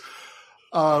famous.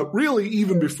 Really,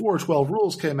 even before 12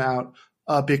 Rules came out,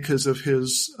 because of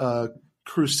his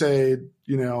crusade,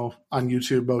 on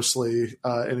YouTube mostly,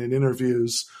 and in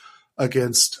interviews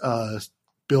against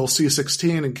Bill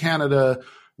C-16 in Canada,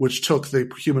 which took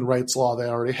the human rights law they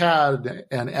already had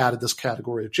and added this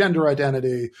category of gender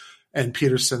identity. And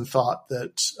Peterson thought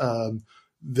that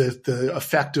the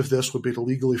effect of this would be to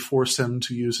legally force him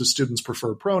to use his students'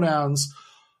 preferred pronouns.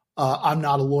 I'm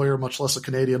not a lawyer, much less a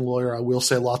Canadian lawyer. I will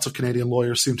say lots of Canadian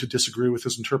lawyers seem to disagree with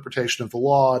his interpretation of the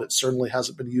law, and it certainly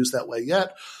hasn't been used that way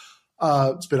yet.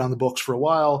 It's been on the books for a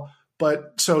while.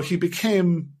 But so he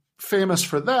became famous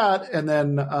for that, and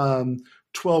then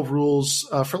 12 Rules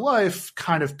for Life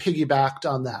kind of piggybacked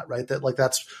on that, right?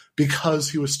 That's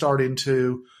because he was starting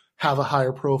to have a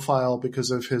higher profile because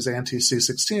of his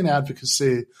anti-C-16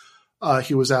 advocacy.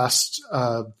 He was asked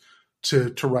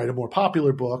to write a more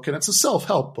popular book, and it's a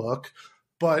self-help book,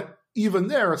 but even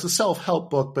there, it's a self-help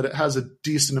book, but it has a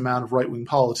decent amount of right-wing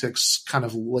politics kind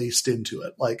of laced into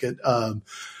it. Like it,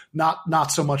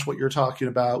 not so much what you're talking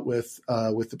about with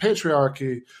the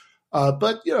patriarchy,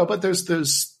 but there's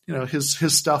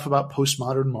his stuff about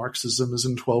postmodern Marxism is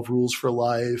in 12 Rules for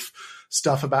Life,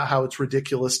 stuff about how it's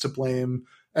ridiculous to blame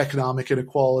economic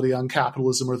inequality on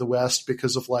capitalism or the West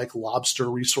because of like lobster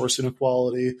resource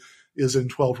inequality is in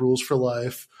 12 Rules for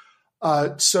Life.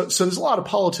 So there's a lot of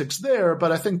politics there,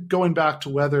 but I think going back to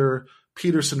whether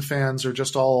Peterson fans are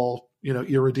just all,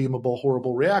 irredeemable,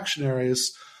 horrible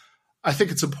reactionaries, I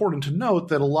think it's important to note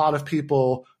that a lot of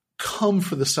people come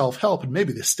for the self-help and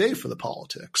maybe they stay for the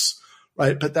politics,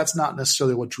 right? But that's not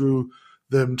necessarily what drew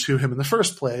them to him in the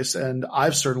first place. And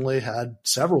I've certainly had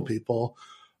several people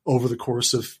over the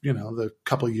course of, the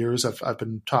couple of years I've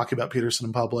been talking about Peterson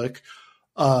in public,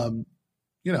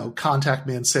 contact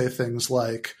me and say things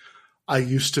like, I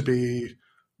used to be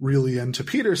really into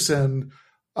Peterson.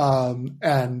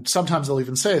 And sometimes they'll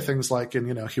even say things like,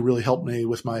 and, he really helped me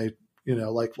with my,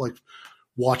 like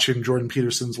watching Jordan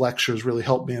Peterson's lectures really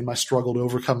helped me in my struggle to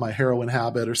overcome my heroin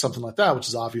habit or something like that, which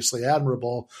is obviously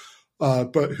admirable.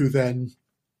 But who then,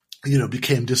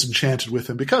 became disenchanted with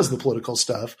him because of the political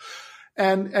stuff.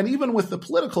 And even with the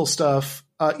political stuff,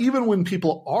 even when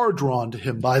people are drawn to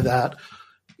him by that,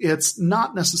 it's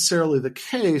not necessarily the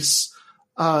case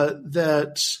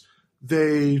that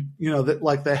they,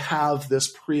 that they have this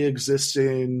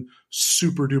pre-existing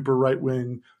super duper right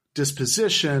wing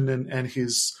disposition, and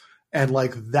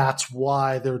that's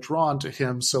why they're drawn to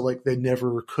him. So like they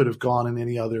never could have gone in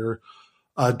any other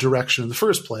direction in the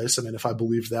first place. I mean, if I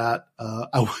believed that,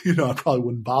 I probably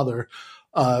wouldn't bother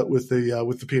with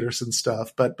the Peterson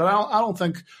stuff. But I don't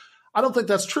think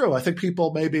that's true. I think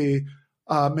people maybe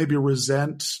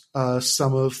resent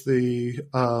some of the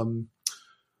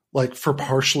like for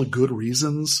partially good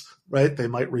reasons, right? They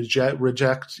might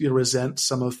resent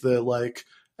some of the like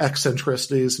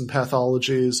eccentricities and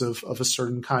pathologies of a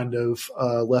certain kind of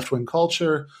left-wing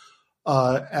culture.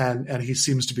 And he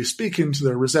seems to be speaking to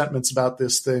their resentments about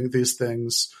these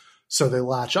things, so they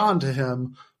latch on to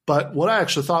him. But what I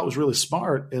actually thought was really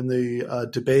smart in the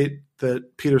debate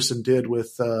that Peterson did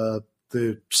with the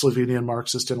Slovenian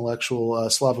Marxist intellectual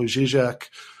Slavoj Žižek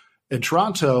in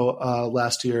Toronto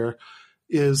last year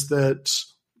is that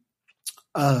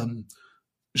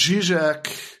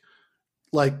Žižek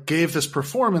like gave this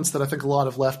performance that I think a lot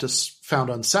of leftists found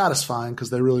unsatisfying because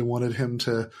they really wanted him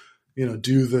to,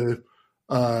 do the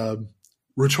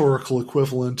rhetorical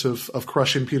equivalent of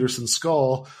crushing Peterson's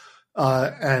skull.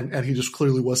 And he just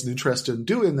clearly wasn't interested in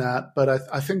doing that. But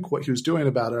I think what he was doing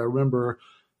about it, I remember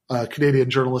a Canadian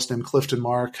journalist named Clifton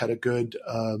Mark had a good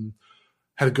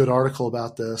article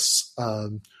about this,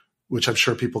 which I'm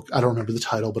sure people, I don't remember the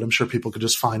title, but I'm sure people could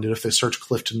just find it if they search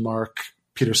Clifton Mark,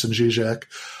 Peterson Žižek,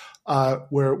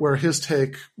 where his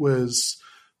take was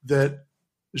that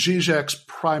Žižek's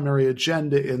primary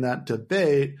agenda in that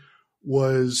debate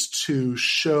was to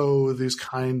show these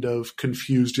kind of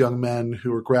confused young men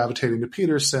who are gravitating to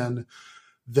Peterson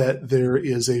that there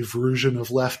is a version of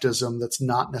leftism that's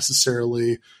not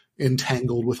necessarily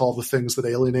entangled with all the things that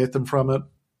alienate them from it.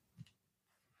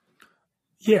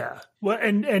 Yeah. Well,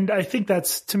 and I think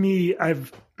that's, to me,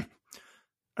 I've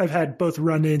had both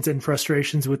run-ins and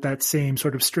frustrations with that same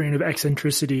sort of strain of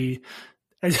eccentricity,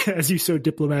 as you so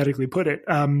diplomatically put it.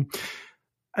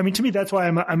 I mean, to me, that's why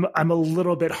I'm a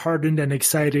little bit hardened and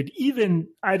excited. Even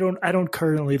I don't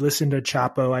currently listen to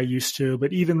Chapo. I used to,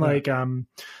 but even like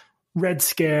Red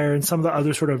Scare and some of the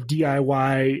other sort of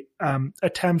DIY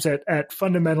attempts at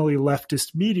fundamentally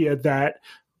leftist media that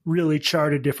really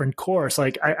chart a different course.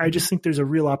 Like I just think there's a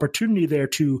real opportunity there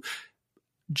to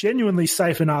genuinely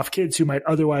siphon off kids who might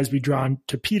otherwise be drawn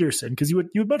to Peterson, because you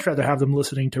would much rather have them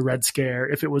listening to Red Scare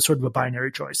if it was sort of a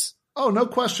binary choice. Oh, no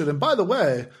question. And by the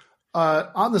way,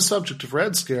 on the subject of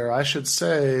Red Scare, I should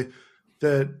say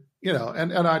that,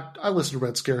 and I listen to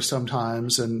Red Scare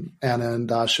sometimes, and Anna and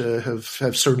Dasha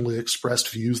have certainly expressed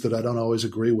views that I don't always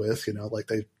agree with, like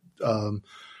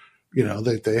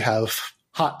they have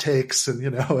hot takes and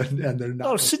they're not.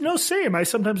 Oh, no, same. I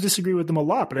sometimes disagree with them a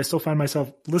lot, but I still find myself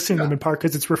listening to them in part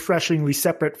because it's refreshingly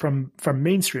separate from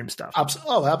mainstream stuff.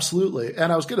 Oh, absolutely.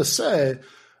 And I was going to say,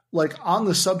 like, on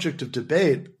the subject of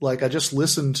debate, like, I just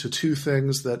listened to two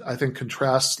things that I think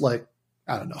contrast, like,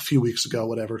 I don't know, a few weeks ago,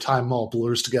 whatever, time all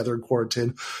blurs together in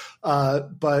quarantine.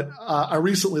 But I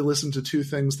recently listened to two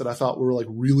things that I thought were like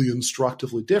really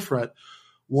instructively different.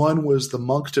 One was the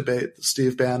Monk debate that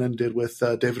Steve Bannon did with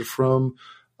David Frum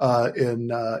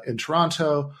in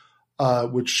Toronto,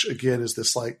 which again is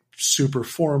this like super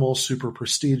formal, super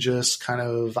prestigious kind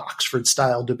of Oxford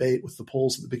style debate with the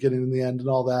polls at the beginning and the end and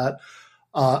all that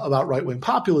about right-wing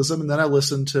populism. And then I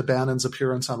listened to Bannon's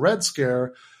appearance on Red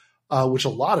Scare, which a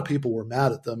lot of people were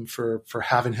mad at them for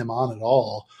having him on at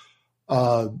all.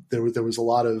 There was a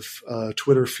lot of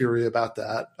Twitter fury about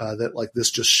that. That like this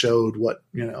just showed what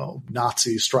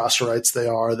Nazi Strasserites they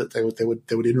are, that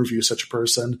they would interview such a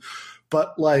person.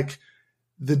 But like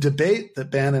the debate that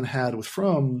Bannon had with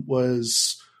Frum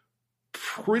was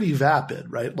pretty vapid,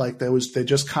 right? Like they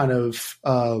just kind of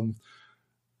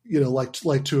like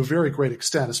to a very great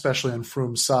extent, especially on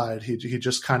Frum's side, he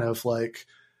just kind of like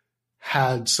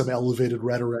had some elevated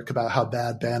rhetoric about how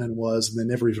bad Bannon was, and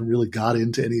they never even really got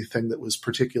into anything that was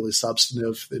particularly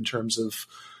substantive in terms of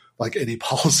like any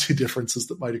policy differences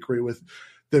that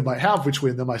they might have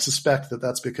between them. I suspect that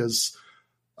that's because,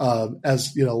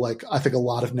 as like I think a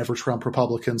lot of never Trump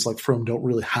Republicans like Frum don't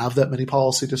really have that many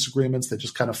policy disagreements. They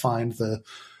just kind of find the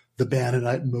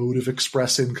Bannonite mode of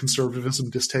expressing conservatism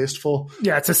distasteful.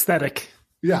 Yeah, it's aesthetic.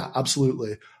 Yeah,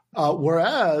 absolutely.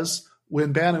 Whereas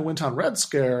when Bannon went on Red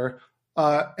Scare,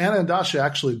 Anna and Dasha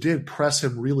actually did press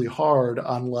him really hard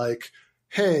on like,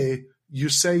 hey, you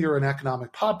say you're an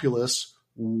economic populist.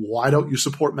 Why don't you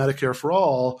support Medicare for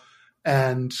all?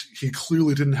 And he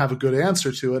clearly didn't have a good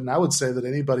answer to it. And I would say that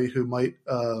anybody who might,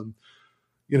 who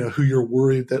you're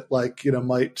worried that like,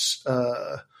 might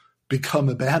become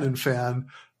a Bannon fan,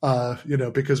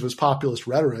 because of his populist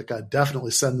rhetoric, I'd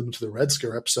definitely send them to the Red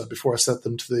Scare episode before I sent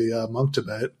them to the Monk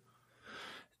debate.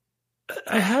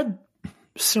 I had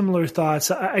similar thoughts.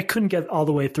 I couldn't get all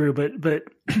the way through, but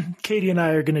Katie and I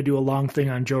are going to do a long thing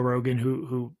on Joe Rogan,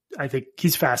 who I think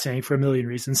he's fascinating for a million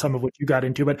reasons, some of which you got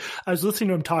into. But I was listening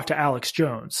to him talk to Alex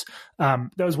Jones.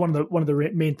 That was one of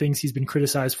the main things he's been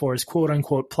criticized for is quote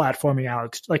unquote platforming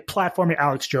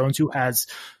Alex Jones, who has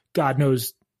God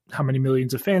knows how many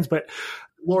millions of fans. But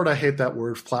Lord, I hate that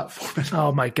word, platforming.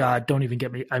 Oh my God, don't even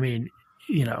get me. I mean,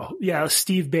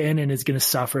 Steve Bannon is going to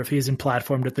suffer if he isn't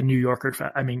platformed at the New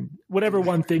Yorker. I mean, whatever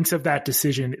one thinks of that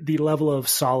decision, the level of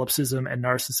solipsism and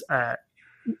narcissism.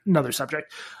 Another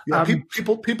subject. Yeah,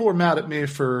 people were mad at me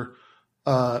for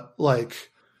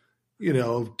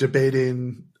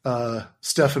debating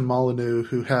Stefan Molyneux,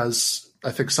 who has,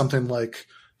 I think, something like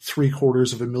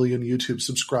 750,000 YouTube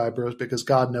subscribers, because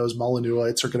God knows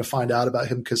Molyneuxites are going to find out about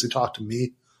him because he talked to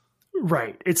me.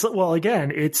 Right. It's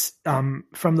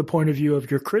from the point of view of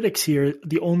your critics here,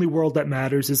 the only world that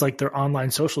matters is like their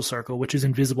online social circle, which is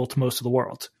invisible to most of the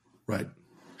world. Right.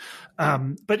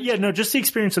 But yeah, no, just the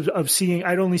experience of seeing,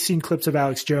 I'd only seen clips of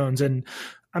Alex Jones, and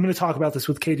I'm going to talk about this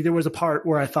with Katie. There was a part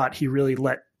where I thought he really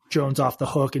let Jones off the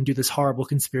hook and do this horrible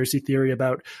conspiracy theory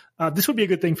about, this would be a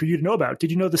good thing for you to know about.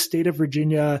 Did you know the state of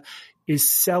Virginia is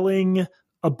selling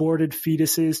aborted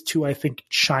fetuses to, I think,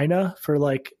 China for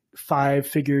like 5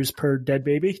 figures per dead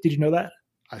baby? Did you know that?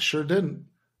 I sure didn't.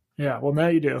 Yeah. Well, now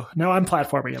you do. Now I'm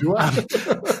platforming him.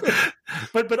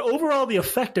 But overall, the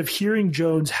effect of hearing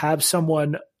Jones have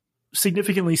someone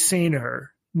significantly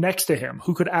saner next to him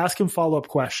who could ask him follow-up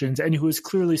questions and who was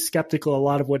clearly skeptical a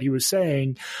lot of what he was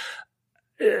saying,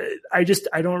 I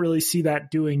don't really see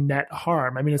that doing net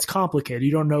harm. I mean, it's complicated.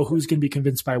 You don't know who's going to be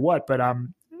convinced by what, but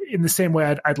in the same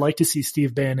way, I'd like to see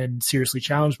Steve Bannon seriously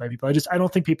challenged by people. I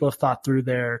don't think people have thought through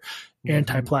their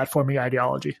anti-platforming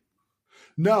ideology.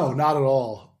 No, not at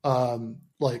all.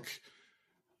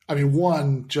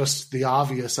 One, just the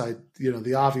obvious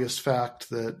fact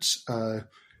that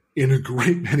in a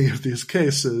great many of these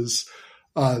cases,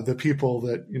 the people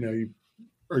that you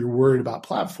are worried about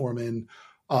platforming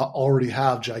already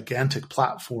have gigantic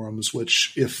platforms,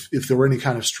 which if there were any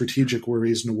kind of strategic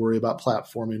reason to worry about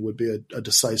platforming would be a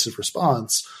decisive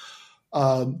response.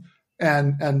 And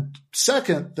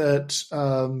second, that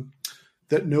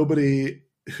nobody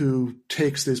who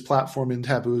takes these platforming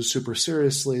taboos super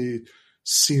seriously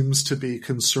seems to be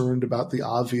concerned about the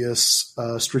obvious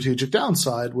strategic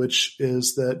downside, which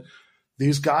is that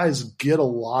these guys get a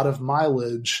lot of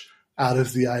mileage out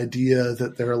of the idea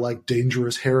that they're like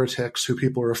dangerous heretics who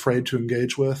people are afraid to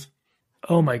engage with.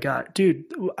 Oh my God, dude.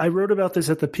 I wrote about this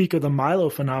at the peak of the Milo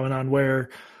phenomenon where,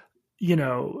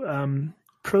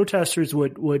 protesters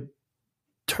would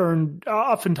turn,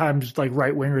 oftentimes like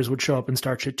right wingers would show up and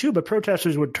start shit too, but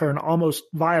protesters would turn almost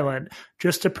violent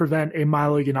just to prevent a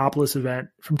Milo Yiannopoulos event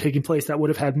from taking place that would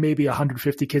have had maybe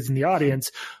 150 kids in the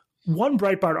audience. One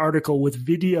Breitbart article with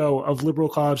video of liberal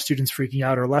college students freaking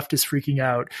out or leftists freaking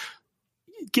out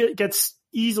gets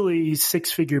easily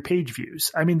 6-figure page views.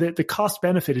 I mean, the cost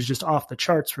benefit is just off the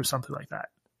charts for something like that.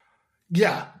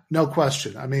 Yeah, no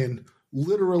question. I mean,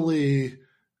 literally,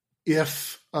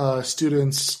 if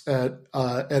students at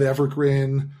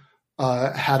Evergreen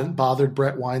hadn't bothered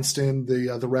Brett Weinstein,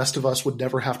 the rest of us would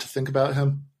never have to think about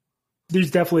him.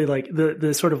 There's definitely like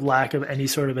the sort of lack of any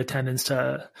sort of attendance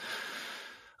to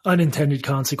unintended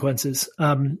consequences.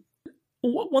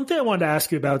 One thing I wanted to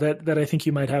ask you about that I think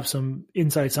you might have some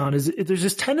insights on is there's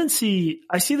this tendency,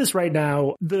 I see this right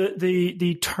now,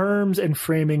 the terms and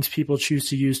framings people choose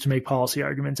to use to make policy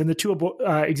arguments. And the two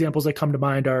examples that come to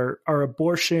mind are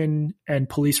abortion and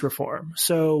police reform.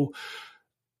 So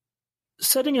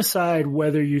setting aside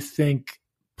whether you think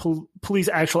police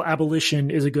actual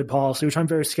abolition is a good policy, which I'm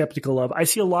very skeptical of, I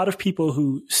see a lot of people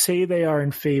who say they are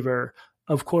in favor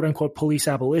of quote unquote police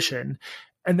abolition.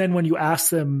 And then when you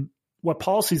ask them what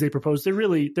policies they propose,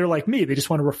 they're like me. They just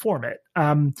want to reform it.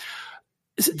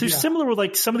 There's similar with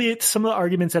like some of the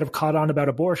arguments that have caught on about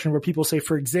abortion where people say,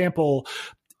 for example,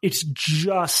 it's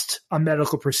just a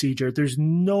medical procedure. There's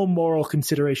no moral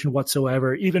consideration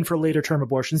whatsoever, even for later term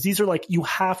abortions. These are like, you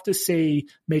have to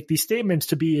make these statements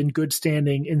to be in good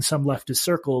standing in some leftist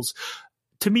circles.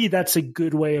 To me, that's a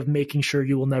good way of making sure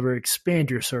you will never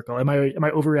expand your circle. Am I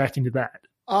overreacting to that?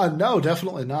 No,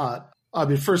 definitely not. I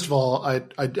mean, first of all,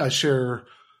 I share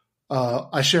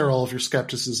all of your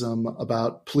skepticism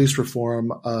about police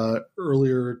reform.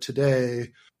 Earlier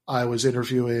today, I was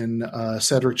interviewing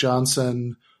Cedric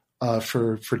Johnson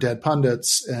for Dead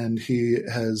Pundits, and he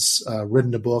has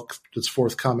written a book that's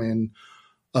forthcoming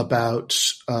about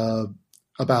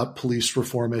police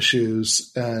reform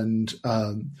issues. And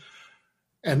one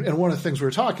of the things we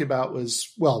were talking about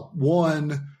was, well,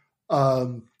 one,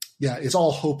 it's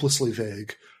all hopelessly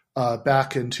vague.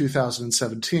 Back in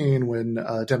 2017, when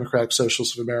Democratic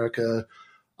Socialists of America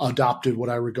adopted what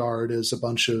I regard as a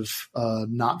bunch of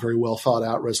not very well thought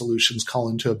out resolutions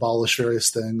calling to abolish various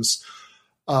things.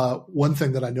 One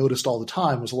thing that I noticed all the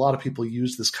time was a lot of people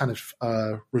use this kind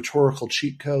of rhetorical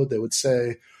cheat code. They would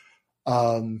say,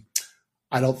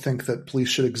 I don't think that police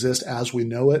should exist as we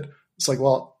know it. It's like,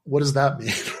 well, what does that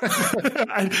mean?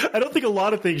 I don't think a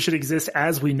lot of things should exist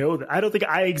as we know that. I don't think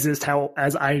I exist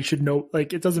as I should know.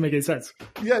 Like, it doesn't make any sense.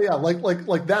 Yeah.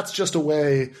 Like that's just a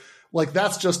way, like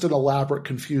that's just an elaborate,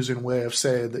 confusing way of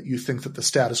saying that you think that the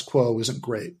status quo isn't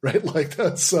great, right? Like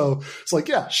that's so it's like,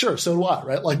 yeah, sure. So do I,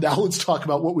 right? Like now let's talk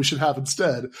about what we should have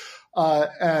instead.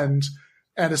 And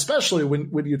especially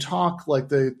when you talk like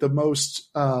the most,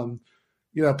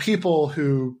 people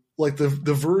who like the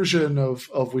version of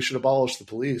we should abolish the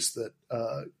police that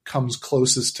comes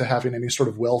closest to having any sort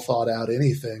of well thought out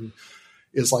anything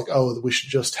is like, oh, we should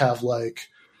just have like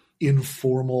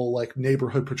informal like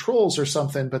neighborhood patrols or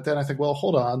something. But then I think, well,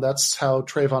 hold on, that's how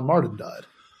Trayvon Martin died.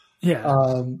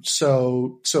 Yeah.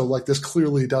 So like this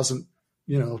clearly doesn't,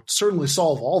 certainly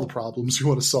solve all the problems you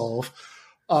want to solve.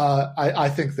 I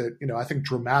think that, I think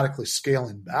dramatically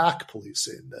scaling back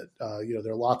policing that,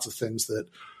 there are lots of things that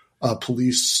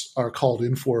police are called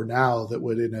in for now that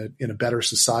would in a better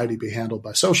society be handled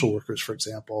by social workers, for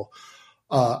example.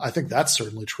 I think that's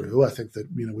certainly true. I think that,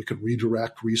 we could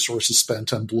redirect resources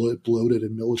spent on bloated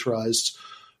and militarized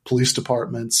police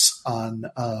departments on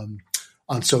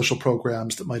social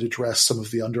programs that might address some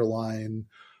of the underlying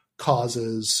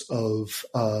causes of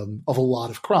a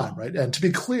lot of crime, right? And to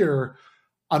be clear,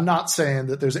 I'm not saying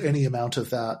that there's any amount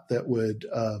of that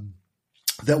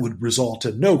would result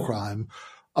in no crime.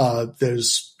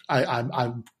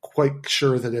 I'm quite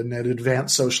sure that in an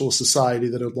advanced socialist society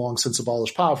that had long since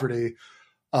abolished poverty,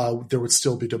 there would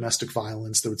still be domestic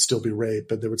violence, there would still be rape,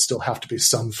 but there would still have to be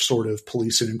some sort of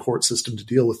policing and court system to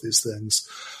deal with these things.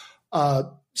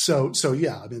 So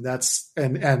yeah, I mean that's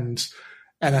and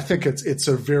I think it's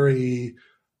a very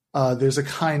there's a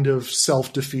kind of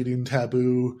self-defeating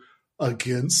taboo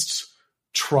against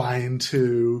trying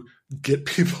to get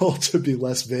people to be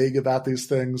less vague about these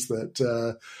things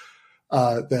that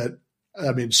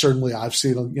I mean, certainly I've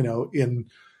seen, in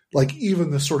like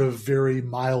even the sort of very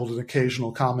mild and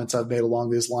occasional comments I've made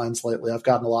along these lines lately, I've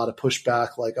gotten a lot of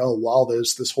pushback like, oh, while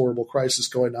there's this horrible crisis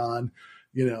going on,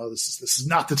 this is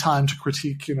not the time to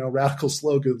critique, radical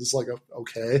slogans. It's like,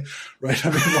 okay, right? I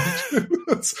mean,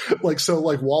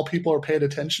 like while people are paying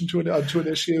attention to an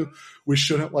issue, we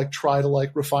shouldn't like try to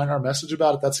like refine our message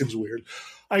about it. That seems weird.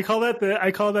 I call that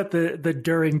the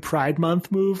during Pride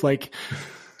Month move. Like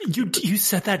you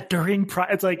said that during Pride.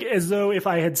 It's like as though if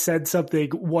I had said something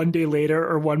one day later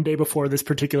or one day before this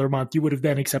particular month, you would have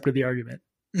then accepted the argument.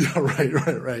 Yeah,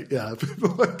 right. Yeah,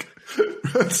 like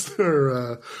that's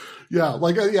their.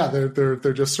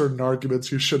 They're just certain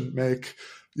arguments you shouldn't make,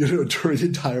 during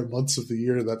entire months of the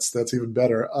year. That's even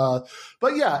better.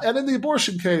 But yeah, and in the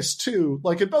abortion case too,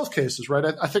 like in both cases,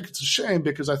 right? I think it's a shame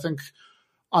because I think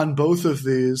on both of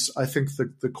these, I think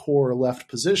the core left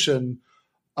position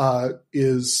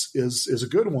is a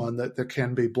good one that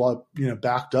can be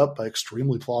backed up by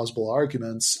extremely plausible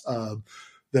arguments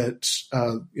that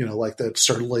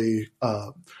certainly.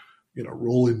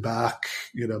 Rolling back,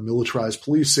 militarized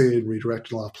policing,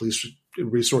 redirecting a lot of police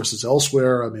resources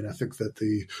elsewhere. I mean, I think that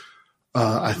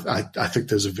I think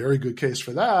there's a very good case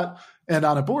for that. And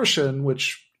on abortion,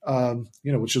 which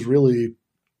is really,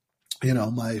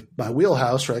 my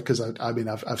wheelhouse, right? Because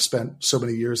I've spent so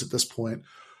many years at this point,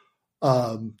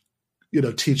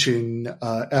 teaching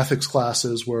ethics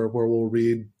classes where we'll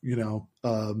read,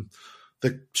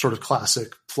 the sort of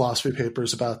classic philosophy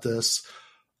papers about this.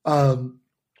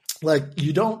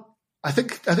 I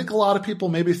think a lot of people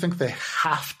maybe think they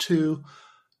have to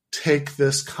take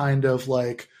this kind of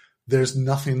like, there's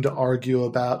nothing to argue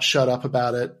about, shut up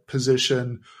about it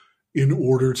position in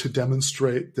order to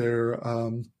demonstrate their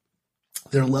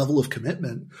level of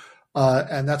commitment.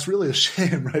 And that's really a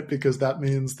shame, right? Because that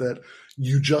means that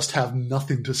you just have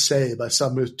nothing to say to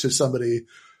somebody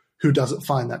who doesn't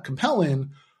find that compelling,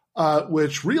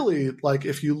 which really, like,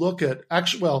 if you look at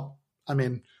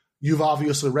you've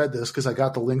obviously read this because I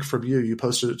got the link from you. You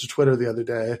posted it to Twitter the other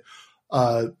day.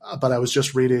 But I was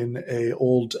just reading a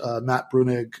old Matt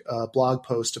Brunig blog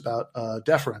post about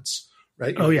deference,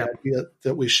 right? Oh, yeah. The idea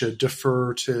that we should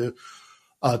defer to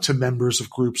members of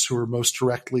groups who are most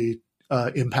directly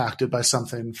impacted by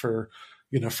something for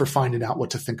finding out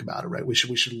what to think about it, right? We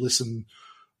should listen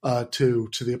to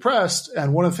the oppressed.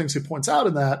 And one of the things he points out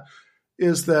in that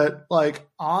is that, like,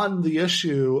 on the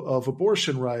issue of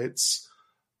abortion rights,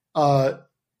 there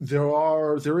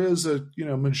is a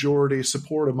majority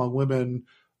support among women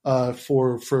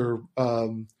for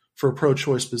for a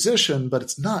pro-choice position, but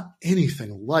it's not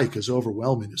anything like as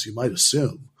overwhelming as you might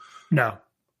assume. No.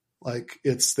 Like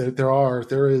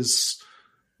there is,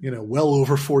 well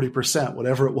over 40%,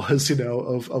 whatever it was,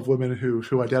 of women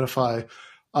who identify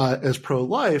as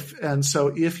pro-life. And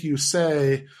so if you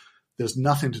say there's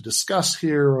nothing to discuss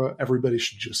here, everybody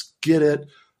should just get it.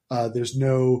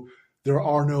 There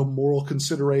are no moral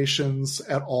considerations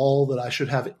at all that I should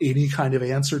have any kind of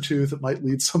answer to that might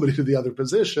lead somebody to the other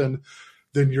position,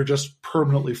 then you're just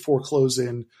permanently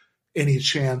foreclosing any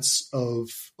chance of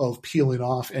peeling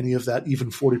off any of that, even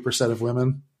 40% of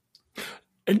women.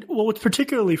 And what's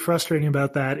particularly frustrating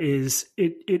about that is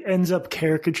it ends up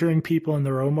caricaturing people in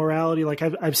their own morality. Like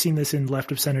I've seen this in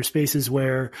left of center spaces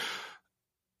where,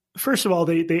 first of all,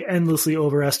 they endlessly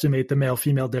overestimate the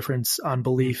male-female difference on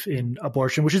belief in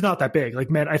abortion, which is not that big. Like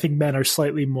I think men are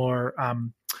slightly more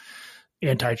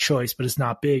anti-choice, but it's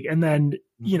not big. And then,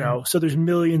 so there's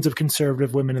millions of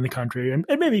conservative women in the country and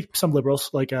maybe some liberals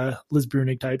like Liz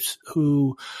Bruenig types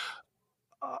who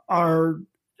are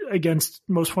against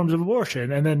most forms of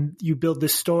abortion. And then you build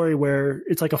this story where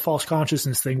it's like a false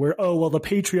consciousness thing where, oh, well, the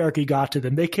patriarchy got to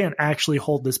them. They can't actually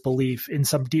hold this belief in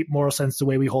some deep moral sense the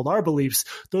way we hold our beliefs.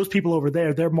 Those people over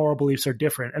there, their moral beliefs are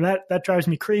different. And that drives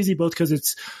me crazy, both because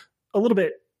it's a little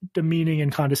bit demeaning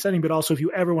and condescending, but also if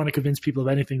you ever want to convince people of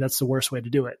anything, that's the worst way to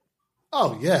do it.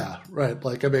 Oh, yeah, right.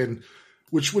 Like, I mean,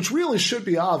 which really should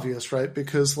be obvious, right?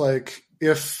 Because, like,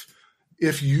 if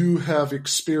you have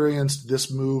experienced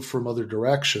this move from other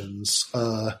directions,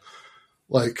 if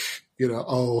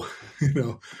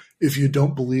you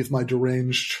don't believe my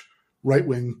deranged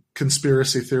right-wing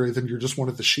conspiracy theory, then you're just one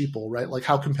of the sheeple, right? Like,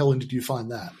 how compelling did you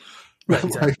find that? Right,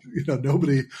 exactly. Like,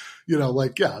 nobody, I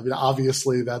mean,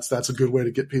 obviously that's a good way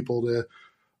to get people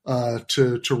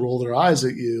to roll their eyes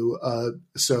at you.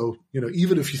 So,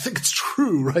 even if you think it's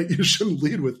true, right, you shouldn't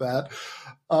lead with that.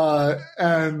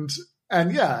 And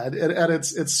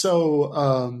it's so,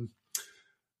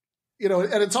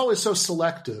 and it's always so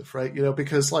selective, right?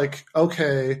 Because like,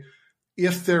 okay,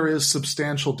 if there is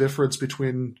substantial difference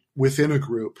within a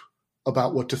group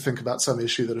about what to think about some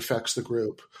issue that affects the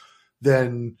group,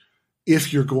 then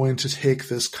if you're going to take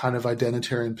this kind of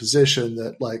identitarian position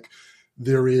that like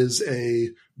there is a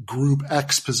group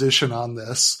X position on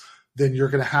this, then you're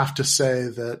going to have to say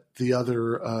that the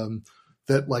other,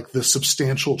 that like the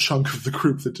substantial chunk of the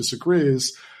group that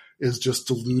disagrees is just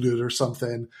diluted or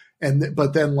something.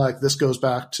 But then like this goes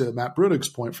back to Matt Bruenig's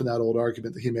point from that old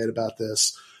argument that he made about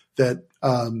this, that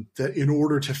in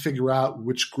order to figure out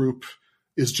which group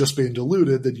is just being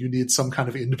diluted, then you need some kind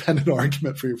of independent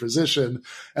argument for your position.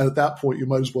 And at that point, you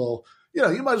might as well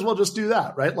just do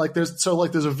that, right? Like there's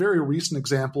a very recent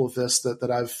example of this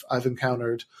that I've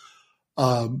encountered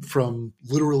from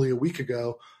literally a week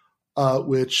ago,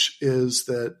 which is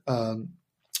that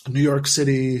New York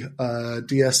City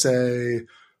DSA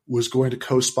was going to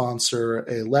co-sponsor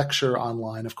a lecture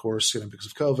online, of course, because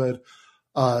of COVID,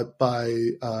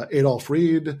 by Adolph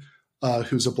Reed,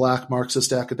 who's a Black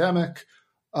Marxist academic.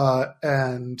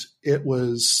 And it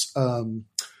was,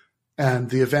 and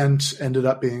the event ended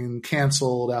up being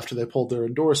canceled after they pulled their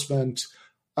endorsement.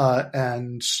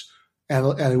 And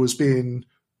it was being,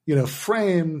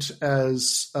 framed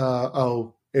as,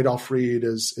 Adolph Reed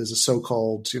is a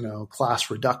so-called, class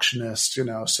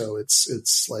reductionist, so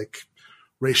it's like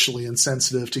racially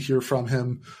insensitive to hear from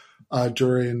him,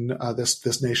 during,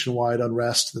 this nationwide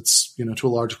unrest that's, to a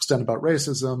large extent about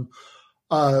racism.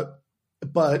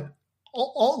 But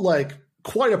all like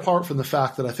quite apart from the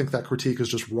fact that I think that critique is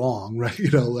just wrong, right?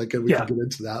 And we can get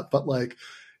into that. But like,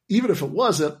 even if it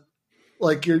wasn't,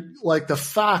 like the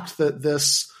fact that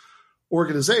this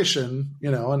organization,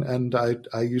 and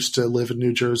I used to live in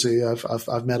New Jersey.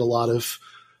 I've met a lot of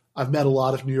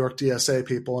New York DSA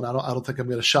people, and I don't think I'm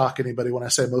going to shock anybody when I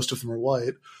say most of them are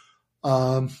white.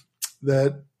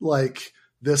 That like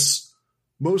this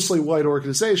mostly white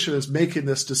organization is making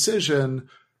this decision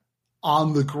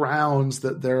on the grounds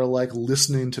that they're like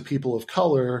listening to people of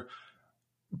color,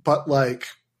 but like,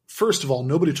 first of all,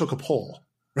 nobody took a poll,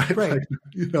 right? Like,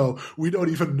 we don't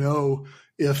even know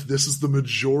if this is the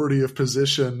majority of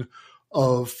position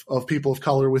of people of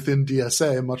color within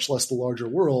DSA, much less the larger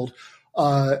world.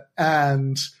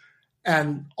 And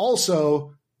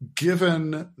also,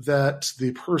 given that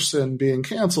the person being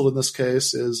canceled in this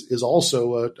case is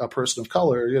also a person of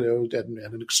color, and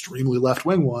an extremely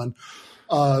left-wing one,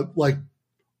 like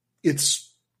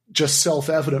it's just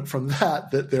self-evident from that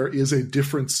there is a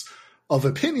difference of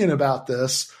opinion about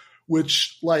this,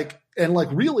 which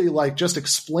really just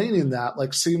explaining that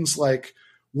seems like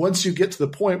once you get to the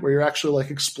point where you're actually like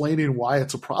explaining why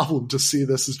it's a problem to see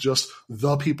this as just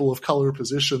the people of color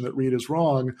position that Reed is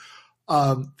wrong,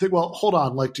 think, well, hold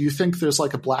on. Like, do you think there's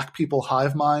like a black people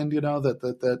hive mind,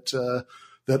 that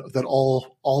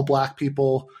all black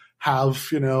people have,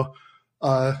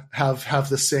 have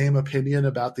the same opinion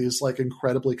about these like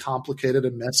incredibly complicated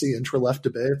and messy intra-left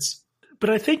debates? But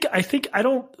I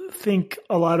don't think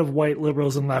a lot of white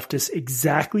liberals and leftists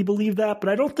exactly believe that,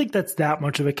 but I don't think that's that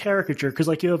much of a caricature, because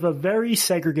like you have a very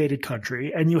segregated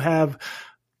country and you have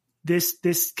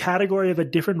this category of a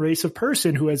different race of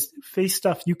person who has faced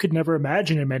stuff you could never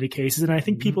imagine in many cases. And I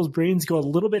think people's brains go a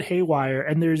little bit haywire.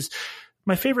 And there's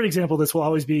my favorite example of this will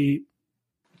always be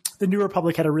the New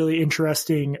Republic had a really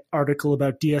interesting article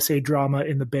about DSA drama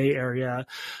in the Bay Area.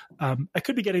 I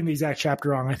could be getting the exact chapter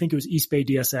wrong. I think it was East Bay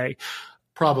DSA.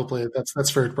 Probably.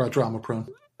 That's very drama prone.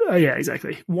 Yeah,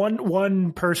 exactly.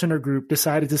 One person or group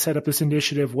decided to set up this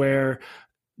initiative where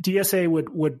DSA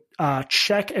would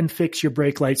check and fix your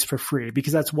brake lights for free,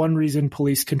 because that's one reason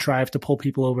police contrive to pull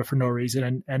people over for no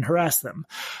reason and harass them.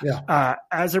 Yeah.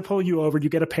 As they're pulling you over, you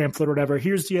get a pamphlet or whatever.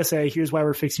 Here's DSA. Here's why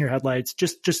we're fixing your headlights.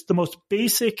 Just the most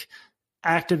basic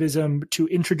activism to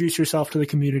introduce yourself to the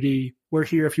community. We're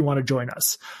here if you want to join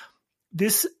us.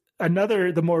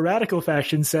 The more radical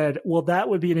faction said, well, that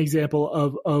would be an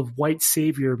example of white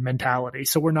savior mentality.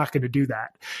 So we're not going to do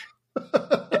that.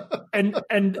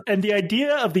 And the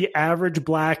idea of the average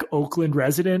black Oakland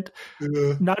resident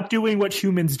not doing what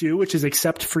humans do, which is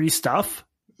accept free stuff.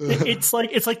 It's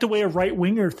like the way a right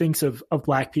winger thinks of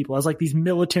black people as like these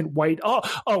militant white. Oh,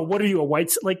 what are you, a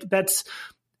white? Like that's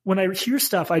when I hear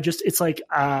stuff, it's like,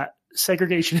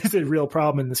 segregation is a real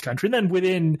problem in this country. And then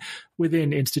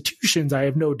within institutions, I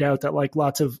have no doubt that like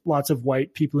lots of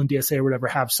white people in DSA or whatever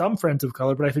have some friends of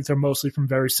color, but I think they're mostly from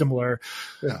very similar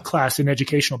class and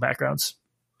educational backgrounds.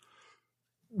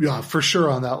 Yeah, for sure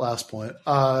on that last point.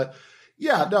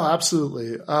 Yeah, no,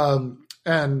 absolutely.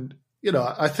 And,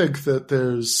 I think that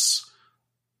there's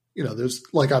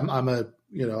like, I'm a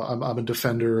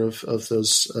defender of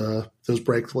those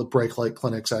brake light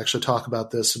clinics. I actually talk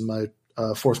about this in my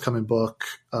forthcoming book,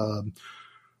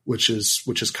 which is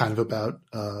kind of about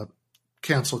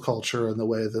cancel culture and the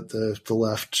way that the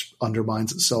left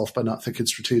undermines itself by not thinking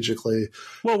strategically.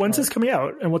 Well, when's this coming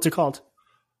out and what's it called?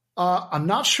 I'm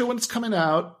not sure when it's coming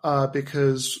out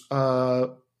because I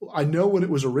know when it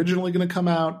was originally going to come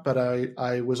out, but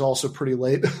I was also pretty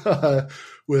late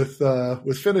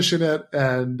with finishing it,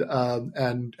 and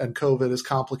COVID has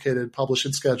complicated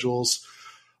publishing schedules.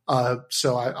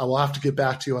 So I will have to get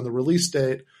back to you on the release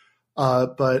date.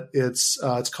 But it's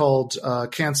called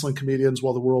Canceling Comedians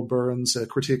While the World Burns, a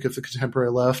critique of the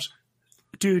contemporary left.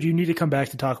 Dude, you need to come back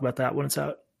to talk about that when it's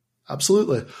out.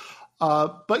 Absolutely.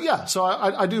 But yeah, so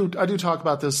I do talk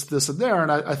about this and there,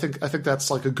 and I think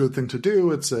that's like a good thing to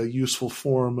do. It's a useful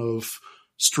form of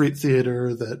street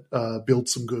theater that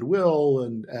builds some goodwill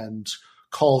and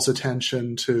calls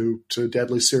attention to a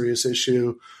deadly serious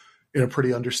issue in a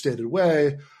pretty understated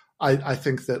way. I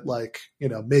think that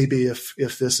maybe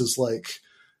if this is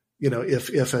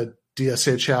if a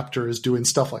DSA chapter is doing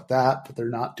stuff like that, but they're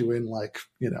not doing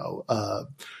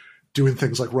doing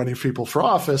things like running people for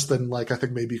office, then I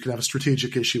think maybe you can have a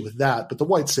strategic issue with that. But the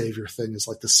white savior thing is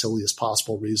the silliest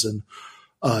possible reason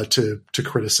to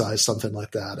criticize something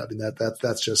like that. I mean,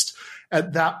 that's just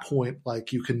at that point,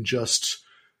 you can just,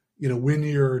 when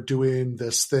you're doing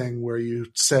this thing where you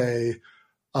say,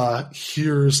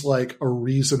 here's a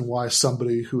reason why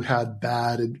somebody who had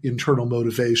bad internal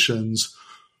motivations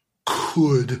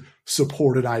could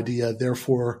support an idea.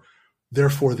 Therefore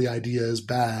the idea is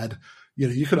bad.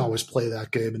 You can always play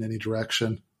that game in any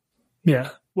direction. Yeah.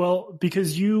 Well,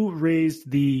 because you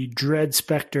raised the dread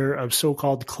specter of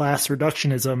so-called class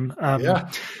reductionism.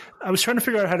 I was trying to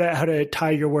figure out how to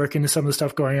tie your work into some of the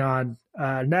stuff going on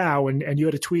now. And you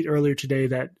had a tweet earlier today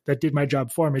that did my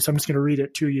job for me. So I'm just going to read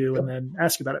it to you and then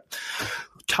ask you about it.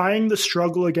 Tying the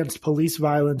struggle against police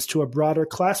violence to a broader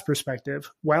class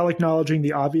perspective, while acknowledging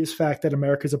the obvious fact that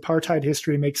America's apartheid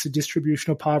history makes the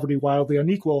distribution of poverty wildly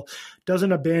unequal,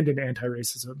 doesn't abandon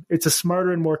anti-racism. It's a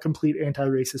smarter and more complete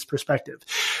anti-racist perspective.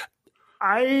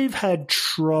 I've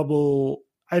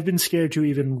been scared to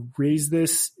even raise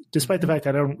this, despite the fact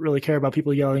that I don't really care about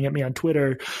people yelling at me on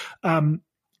Twitter.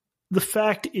 The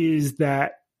fact is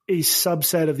that a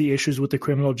subset of the issues with the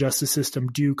criminal justice system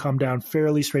do come down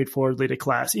fairly straightforwardly to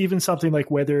class. Even something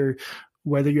like whether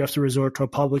you have to resort to a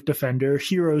public defender,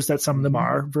 heroes that some of them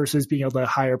are, versus being able to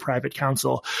hire private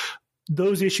counsel.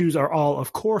 Those issues are all,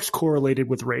 of course, correlated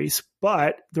with race,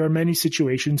 but there are many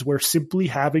situations where simply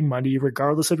having money,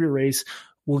 regardless of your race,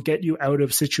 will get you out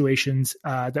of situations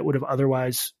that would have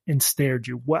otherwise ensnared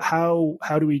you. How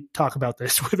do we talk about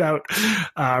this without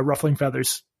ruffling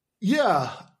feathers?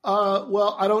 Yeah.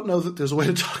 Well, I don't know that there's a way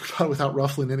to talk about it without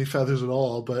ruffling any feathers at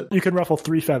all, but you can ruffle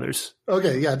 3 feathers.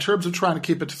 Okay. Yeah. In terms of trying to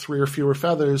keep it to 3 or fewer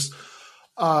feathers,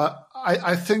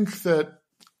 I think that,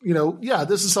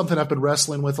 this is something I've been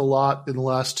wrestling with a lot in the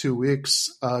last 2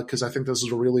 weeks, because I think this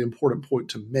is a really important point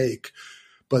to make,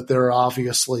 but there are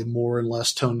obviously more and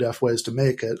less tone deaf ways to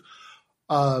make it.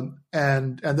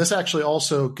 And this actually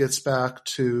also gets back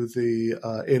to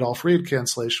the Adolph Reed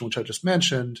cancellation, which I just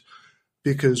mentioned,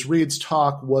 because Reed's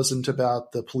talk wasn't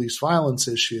about the police violence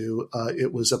issue.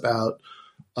 It was about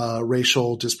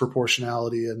racial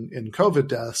disproportionality in COVID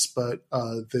deaths, but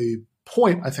the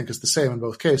point, I think, is the same in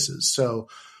both cases. So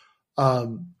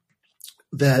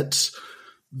that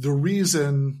the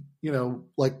reason,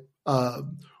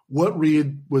 what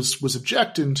Reed was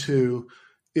objecting to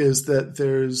is that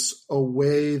there's a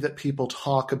way that people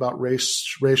talk about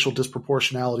racial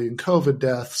disproportionality in COVID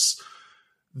deaths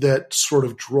that sort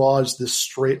of draws this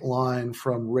straight line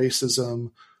from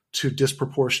racism to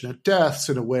disproportionate deaths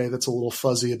in a way that's a little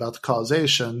fuzzy about the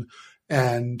causation.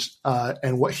 And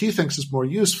what he thinks is more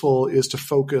useful is to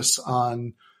focus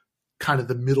on kind of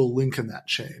the middle link in that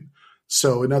chain.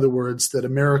 So in other words, that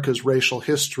America's racial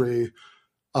history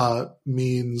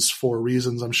means, for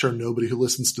reasons I'm sure nobody who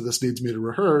listens to this needs me to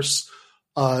rehearse,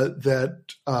 that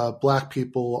Black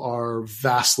people are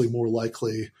vastly more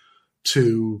likely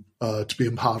to be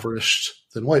impoverished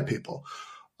than white people.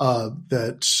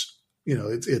 That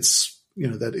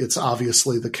it's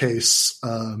obviously the case.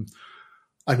 I'm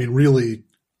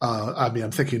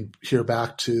thinking here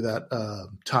back to that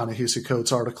Ta-Nehisi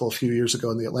Coates article a few years ago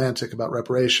in The Atlantic about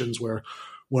reparations, where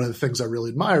one of the things I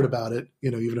really admired about it,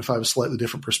 even if I have a slightly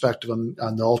different perspective on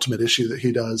the ultimate issue that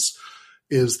he does,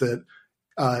 is that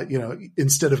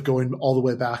instead of going all the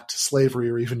way back to slavery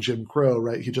or even Jim Crow,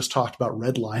 right, he just talked about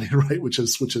redlining, right, which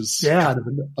is kind of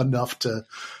enough to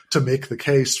make the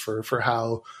case for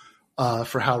how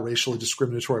racially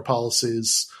discriminatory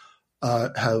policies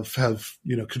have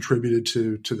contributed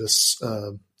to this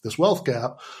wealth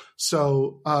gap.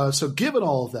 So given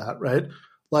all of that, right,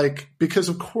 because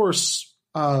of course,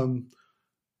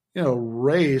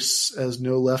 race, as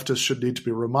no leftist should need to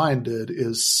be reminded,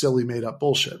 is silly made up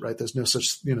bullshit, right? There's no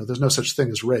such thing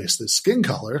as race. There's skin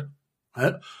color,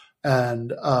 right?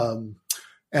 And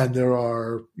there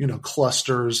are,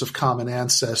 clusters of common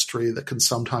ancestry that can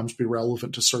sometimes be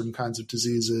relevant to certain kinds of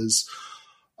diseases.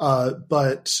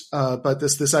 But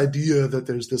this idea that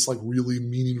there's this really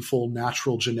meaningful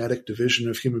natural genetic division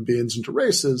of human beings into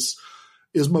races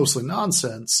is mostly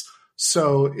nonsense.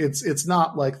 So it's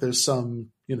not like there's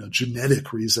some,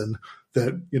 genetic reason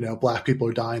that, Black people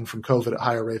are dying from COVID at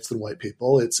higher rates than white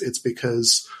people. It's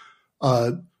because,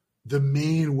 the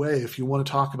main way, if you want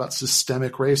to talk about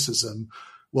systemic racism,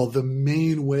 well, the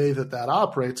main way that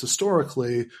operates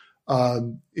historically,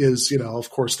 is, of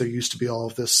course, there used to be all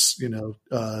of this,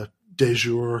 de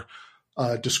jure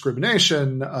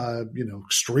discrimination,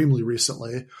 extremely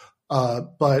recently.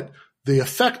 But the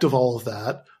effect of all of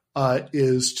that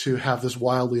is to have this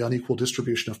wildly unequal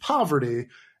distribution of poverty.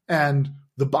 And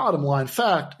the bottom line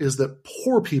fact is that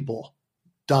poor people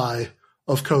die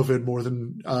of COVID more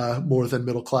than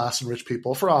middle class and rich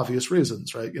people, for obvious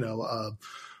reasons, right?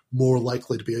 More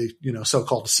likely to be,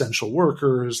 so-called essential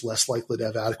workers, less likely to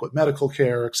have adequate medical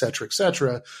care, et cetera, et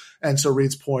cetera. And so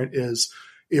Reed's point is,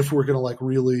 if we're going to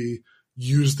really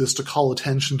use this to call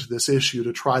attention to this issue,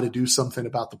 to try to do something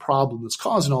about the problem that's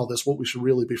causing all this, what we should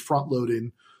really be front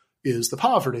loading is the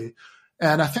poverty.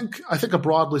 And I think a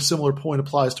broadly similar point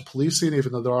applies to policing,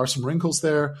 even though there are some wrinkles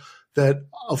there, that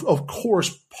of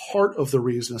course, part of the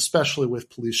reason, especially with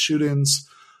police shootings,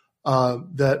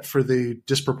 that for the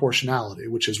disproportionality,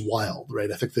 which is wild,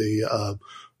 right? I think the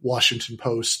Washington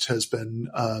Post has been,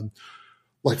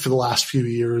 for the last few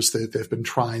years, they've been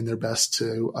trying their best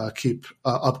to keep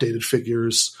updated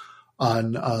figures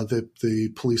on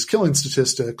the police killing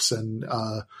statistics, and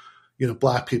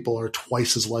Black people are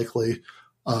twice as likely,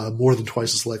 more than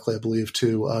twice as likely, I believe,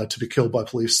 to be killed by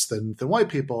police than white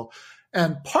people.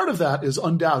 And part of that is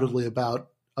undoubtedly about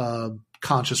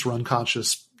conscious or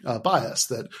unconscious bias,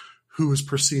 that who is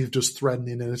perceived as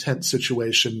threatening in a tense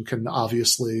situation can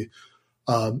obviously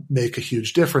make a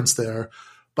huge difference there.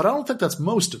 But I don't think that's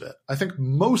most of it. I think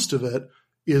most of it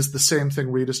is the same thing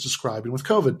Reed is describing with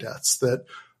COVID deaths, that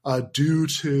due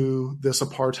to this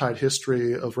apartheid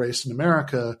history of race in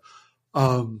America,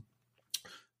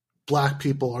 Black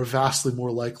people are vastly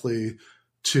more likely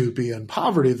to be in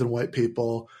poverty than white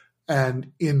people.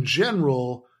 And in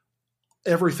general,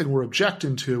 everything we're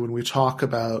objecting to when we talk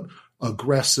about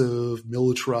aggressive,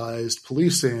 militarized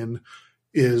policing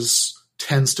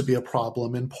tends to be a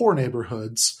problem in poor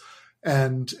neighborhoods.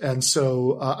 And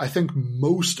so I think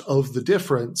most of the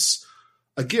difference,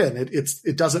 again,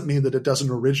 it doesn't mean that it doesn't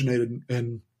originate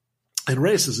in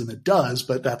racism. It does,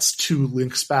 but that's two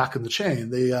links back in the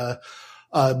chain.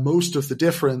 Most of the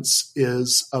difference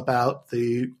is about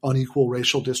the unequal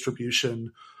racial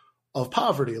distribution of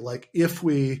poverty. Like if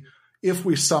we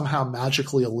somehow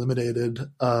magically eliminated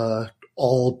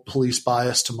all police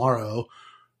bias tomorrow,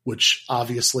 which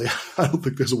obviously I don't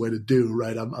think there's a way to do,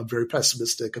 right? I'm very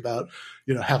pessimistic about,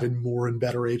 having more and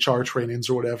better HR trainings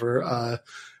or whatever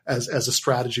as a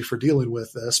strategy for dealing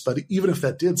with this. But even if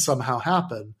that did somehow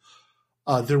happen,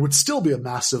 there would still be a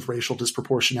massive racial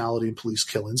disproportionality in police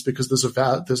killings because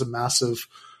there's a massive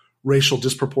racial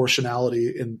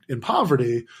disproportionality in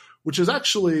poverty, which is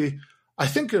actually, I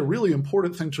think, a really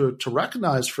important thing to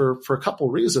recognize for a couple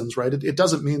of reasons, right? It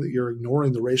doesn't mean that you're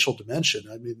ignoring the racial dimension.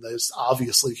 I mean, there's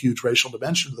obviously a huge racial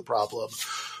dimension to the problem,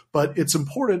 but it's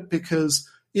important because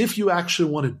if you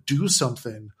actually want to do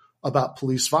something about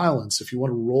police violence, if you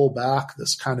want to roll back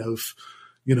this kind of,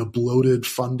 bloated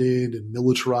funding and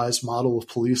militarized model of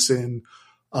policing,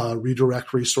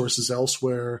 redirect resources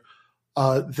elsewhere,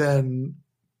 then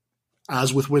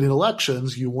as with winning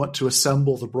elections, you want to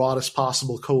assemble the broadest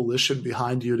possible coalition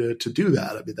behind you to do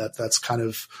that. I mean, that's kind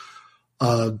of,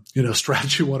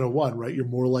 strategy 101, right? You're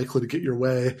more likely to get your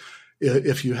way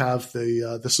if you have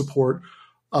the support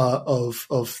of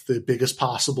the biggest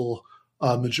possible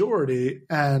majority.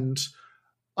 And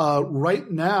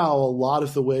right now, a lot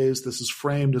of the ways this is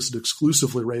framed as an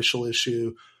exclusively racial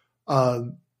issue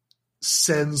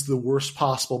sends the worst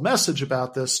possible message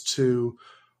about this to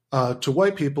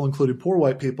white people, including poor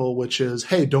white people, which is,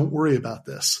 hey, don't worry about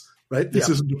this, right? This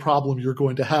isn't a problem you're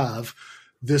going to have.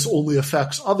 This only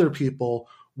affects other people.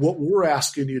 What we're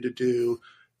asking you to do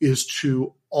is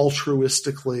to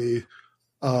altruistically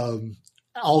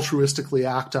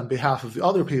act on behalf of the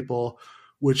other people,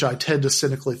 which I tend to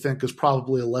cynically think is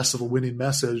probably less of a winning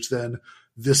message than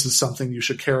this is something you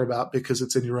should care about because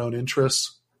it's in your own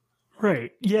interests.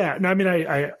 Right. Yeah. No, I mean,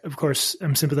 I of course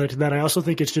am sympathetic to that. I also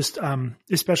think it's just,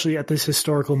 especially at this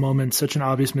historical moment, such an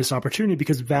obvious missed opportunity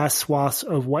because vast swaths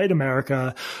of white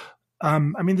America, I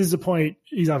mean, this is a point,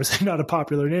 he's obviously not a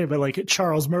popular name, but like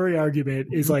Charles Murray argument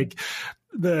is like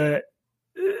the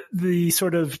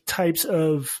sort of types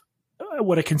of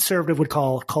what a conservative would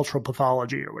call cultural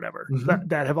pathology or whatever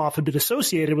that have often been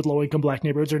associated with low income black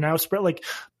neighborhoods are now spread, like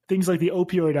things like the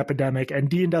opioid epidemic and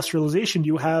deindustrialization.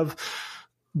 You have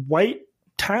white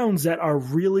towns that are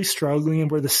really struggling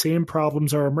and where the same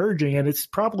problems are emerging. And it's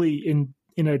probably in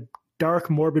a dark,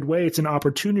 morbid way, it's an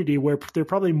opportunity where there are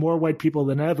probably more white people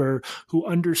than ever who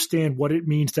understand what it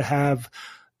means to have,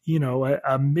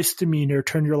 a misdemeanor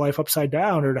turn your life upside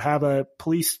down or to have a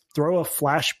police throw a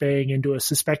flashbang into a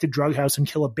suspected drug house and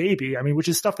kill a baby. I mean, which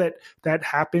is stuff that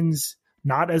happens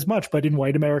not as much, but in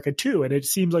white America too. And it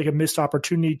seems like a missed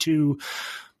opportunity to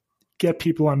get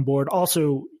people on board.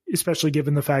 Also, especially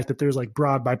given the fact that there's like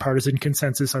broad bipartisan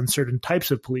consensus on certain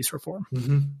types of police reform.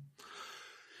 Mm-hmm.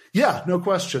 Yeah, no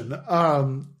question.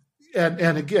 And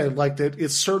again, like that,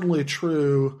 it's certainly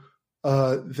true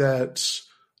that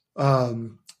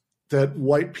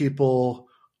white people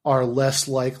are less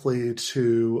likely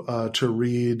to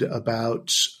read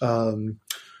about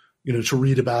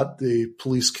the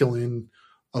police killing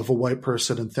of a white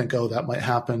person and think, oh, that might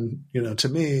happen, to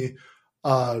me.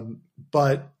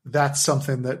 But that's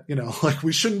something that, like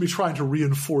we shouldn't be trying to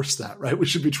reinforce that, right? We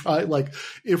should be trying, like,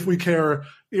 if we care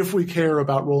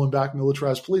about rolling back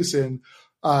militarized policing,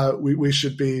 we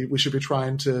should be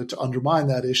trying to undermine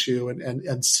that issue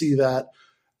and see that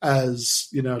as,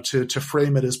 to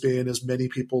frame it as being as many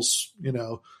people's,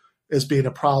 as being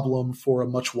a problem for a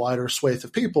much wider swathe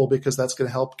of people, because that's going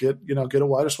to help get a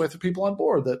wider swathe of people on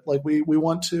board that like we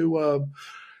want to,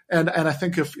 and I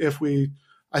think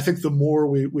I think the more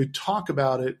we talk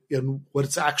about it in what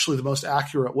it's actually the most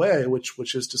accurate way,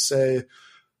 which is to say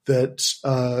that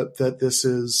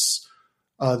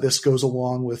this goes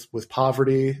along with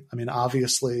poverty. I mean,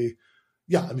 obviously,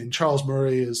 yeah. I mean, Charles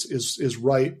Murray is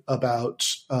right about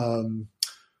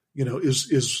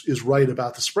is right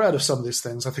about the spread of some of these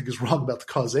things. I think he's wrong about the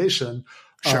causation.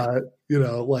 Sure.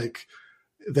 Like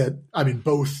that. I mean,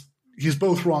 he's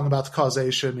both wrong about the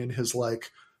causation in his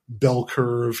like bell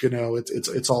curve,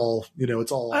 it's all,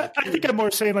 it's all. I think I'm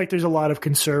more saying like there's a lot of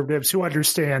conservatives who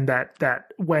understand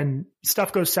that when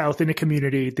stuff goes south in a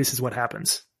community, this is what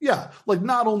happens. Yeah. Like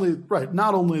not only the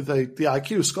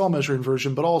IQ skull measuring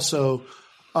version, but also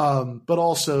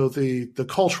the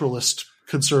culturalist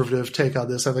conservative take on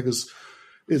this, I think is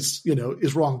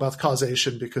is wrong about the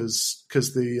causation because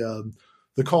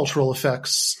the cultural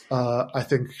effects I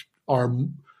think are,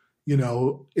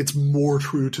 it's more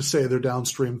true to say they're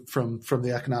downstream from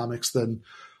the economics than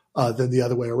the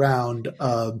other way around.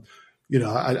 I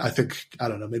think, I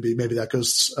don't know, maybe that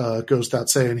goes without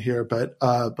saying here, but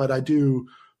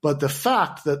the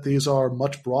fact that these are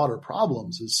much broader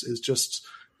problems is just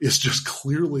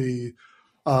clearly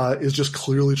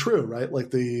true, right?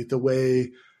 Like the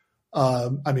way,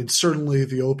 certainly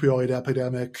the opioid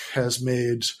epidemic has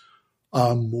made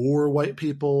more white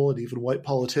people and even white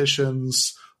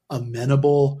politicians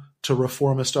amenable to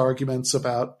reformist arguments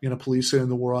about, policing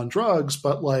and the war on drugs.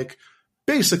 But like,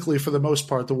 basically for the most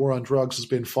part, the war on drugs has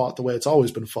been fought the way it's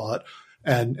always been fought.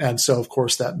 And so of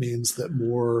course that means that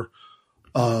more,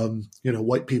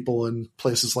 white people in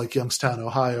places like Youngstown,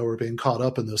 Ohio are being caught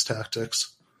up in those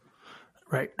tactics.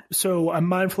 Right. So I'm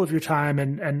mindful of your time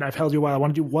and I've held you a while. I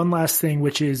want to do one last thing,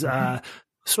 which is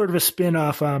sort of a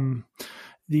spin-off.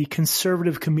 The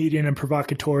conservative comedian and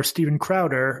provocateur Steven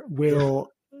Crowder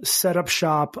will set up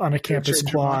shop on a campus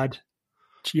quad.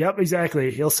 Yep,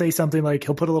 exactly. He'll say something like,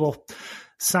 he'll put a little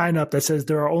sign up that says,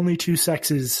 "There are only two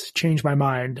sexes, change my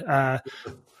mind."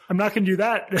 I'm not going to do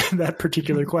that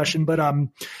particular question, but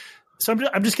so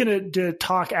I'm just going to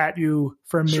talk at you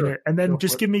for a minute and then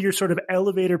just give me your sort of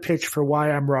elevator pitch for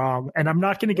why I'm wrong. And I'm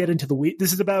not going to get into the weeds.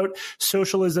 This is about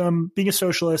socialism, being a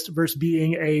socialist versus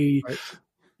being a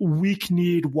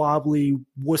weak-kneed, wobbly,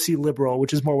 wussy liberal,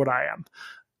 which is more what I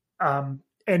am.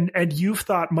 And you've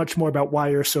thought much more about why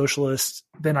you're a socialist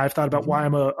than I've thought about why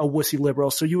I'm a wussy liberal.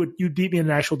 So you'd beat me in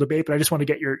an actual debate, but I just want to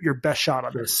get your best shot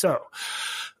on this. So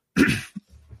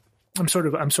I'm sort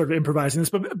of improvising this,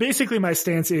 but basically my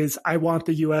stance is I want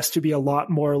the US to be a lot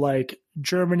more like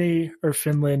Germany or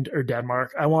Finland or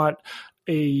Denmark. I want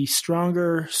a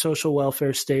stronger social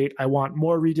welfare state. I want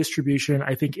more redistribution.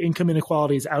 I think income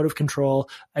inequality is out of control.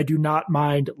 I do not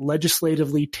mind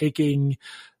legislatively taking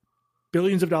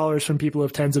billions of dollars from people who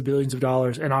have tens of billions of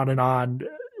dollars and on,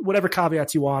 whatever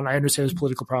caveats you want. I understand there's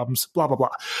political problems, blah, blah, blah.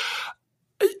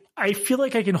 I feel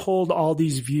like I can hold all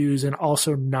these views and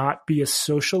also not be a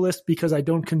socialist because I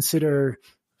don't consider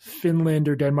Finland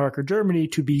or Denmark or Germany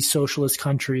to be socialist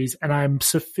countries. And I'm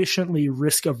sufficiently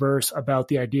risk averse about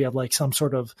the idea of like some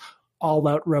sort of all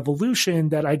out revolution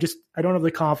that I don't have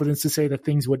the confidence to say that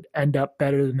things would end up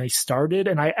better than they started.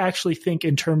 And I actually think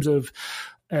in terms of,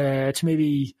 to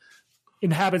maybe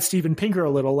inhabit Steven Pinker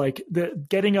a little, like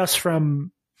getting us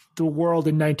from the world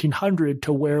in 1900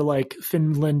 to where like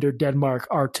Finland or Denmark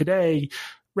are today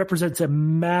represents a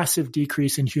massive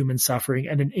decrease in human suffering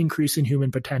and an increase in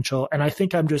human potential. And I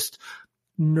think I'm just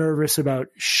nervous about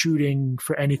shooting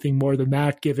for anything more than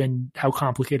that, given how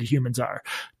complicated humans are.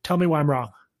 Tell me why I'm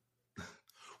wrong.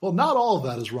 Well, not all of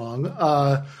that is wrong.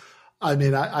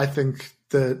 I think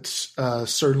that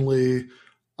certainly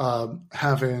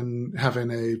having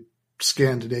a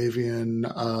Scandinavian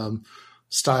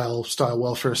style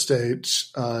welfare state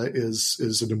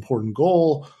is an important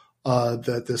goal.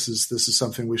 That this is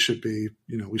something we should be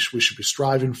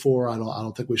striving for. I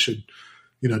don't think we should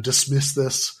dismiss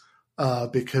this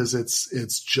because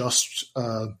it's just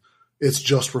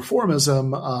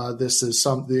reformism. This is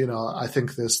something I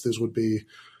think these would be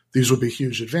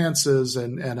huge advances,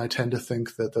 and I tend to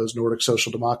think that those Nordic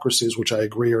social democracies, which I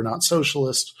agree are not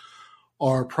socialist,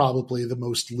 are probably the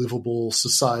most livable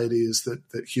societies that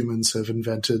humans have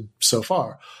invented so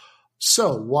far.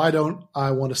 So why don't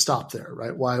I want to stop there,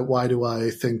 right? Why do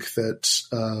I think that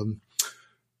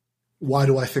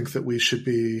we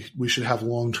should have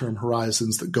long-term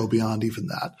horizons that go beyond even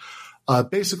that?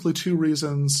 Basically two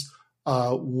reasons.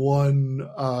 One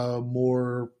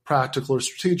more practical or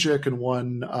strategic, and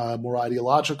one more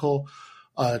ideological.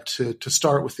 To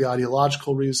start with the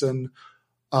ideological reason,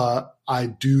 I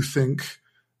do think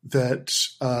that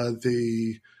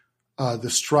the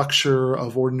structure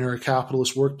of ordinary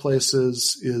capitalist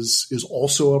workplaces is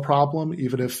also a problem,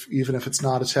 even if it's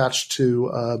not attached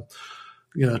to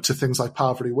to things like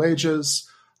poverty wages.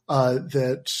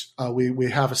 That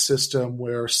we have a system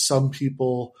where some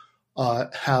people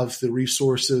have the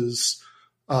resources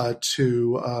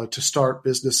to start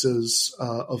businesses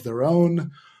of their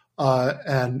own.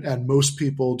 And most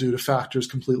people, due to factors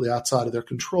completely outside of their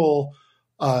control,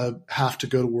 have to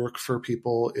go to work for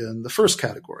people in the first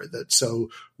category. There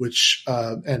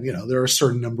are a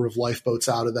certain number of lifeboats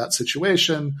out of that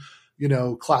situation.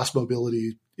 Class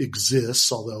mobility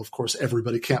exists, although of course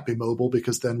everybody can't be mobile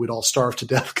because then we'd all starve to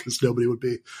death because nobody would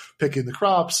be picking the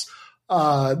crops.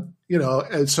 And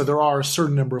so there are a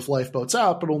certain number of lifeboats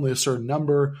out, but only a certain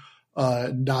number.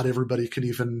 Not everybody can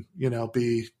even,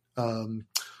 be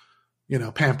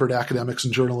pampered academics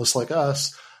and journalists like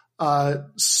us.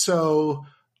 So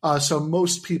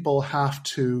most people have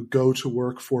to go to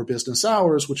work for business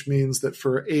hours, which means that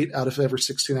for 8 out of every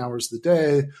 16 hours of the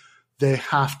day, they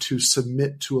have to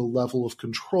submit to a level of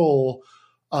control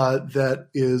that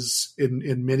is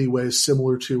in many ways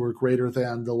similar to or greater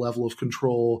than the level of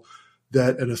control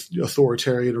that an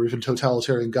authoritarian or even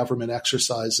totalitarian government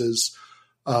exercises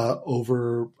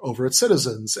over its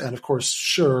citizens. And of course,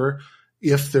 sure,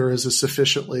 if there is a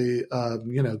sufficiently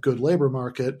good labor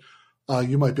market,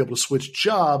 you might be able to switch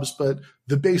jobs, but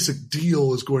the basic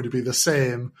deal is going to be the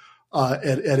same at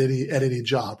any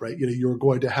job, right? You're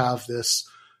going to have this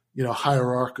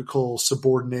hierarchical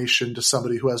subordination to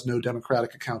somebody who has no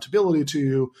democratic accountability to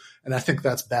you, and I think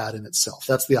that's bad in itself.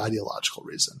 That's the ideological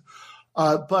reason.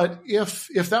 But if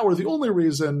that were the only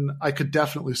reason, I could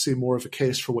definitely see more of a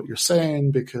case for what you're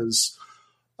saying, because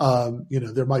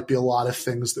there might be a lot of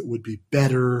things that would be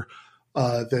better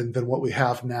than what we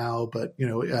have now. But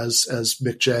as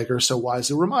Mick Jagger so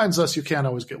wisely reminds us, you can't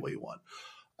always get what you want.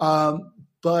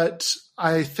 But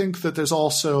I think that there's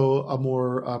also a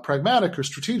more pragmatic or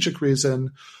strategic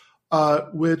reason,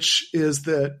 which is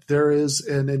that there is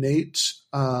an innate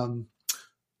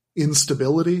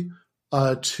instability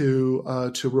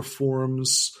to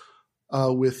reforms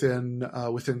within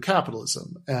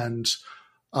capitalism. And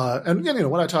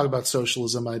when I talk about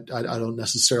socialism, I don't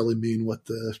necessarily mean what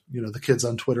the kids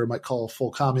on Twitter might call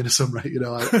full communism, right?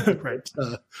 Right.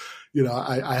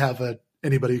 I have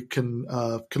anybody can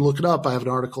look it up. I have an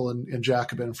article in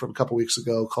Jacobin from a couple weeks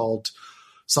ago called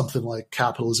something like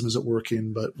 "Capitalism Isn't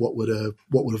Working, but what would a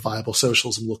viable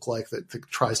socialism look like?" that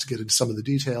tries to get into some of the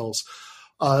details.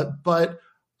 But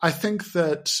I think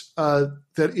that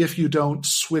if you don't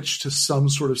switch to some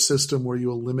sort of system where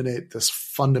you eliminate this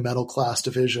fundamental class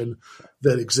division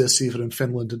that exists even in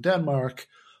Finland and Denmark,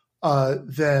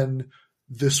 then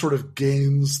the sort of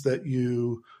gains that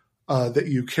you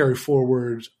carry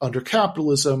forward under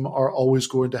capitalism are always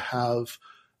going to have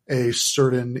a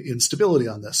certain instability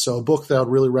on this. So a book that I would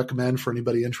really recommend for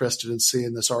anybody interested in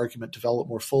seeing this argument develop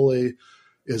more fully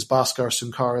is Bhaskar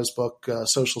Sunkara's book,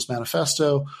 Socialist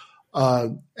Manifesto.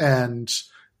 And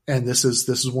this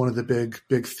is one of the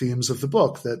big themes of the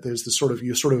book, that there's this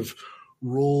you sort of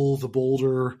roll the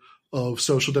boulder of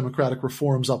social democratic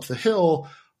reforms up the hill.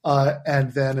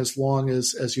 And then as long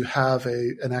as you have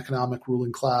an economic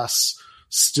ruling class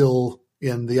still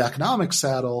in the economic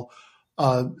saddle,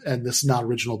 and this is not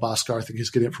original Bhaskar, I think he's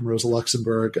getting it from Rosa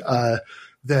Luxemburg,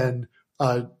 then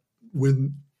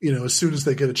when, as soon as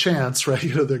they get a chance, right,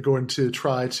 they're going to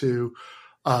try to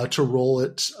roll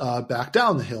it back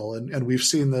down the hill. And we've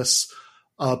seen this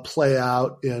play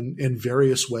out in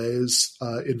various ways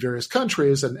in various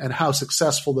countries, and how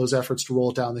successful those efforts to roll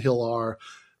it down the hill are.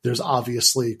 There's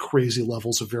obviously crazy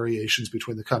levels of variations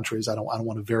between the countries. I don't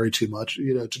want to vary too much,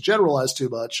 to generalize too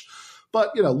much,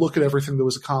 but, look at everything that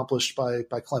was accomplished by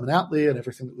Clement Attlee and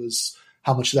everything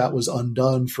how much of that was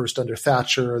undone first under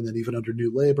Thatcher and then even under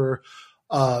New Labour,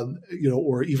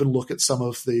 or even look at some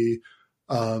of the,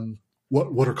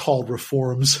 what are called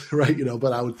reforms, right?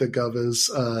 But I would think of as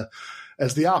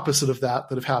the opposite of that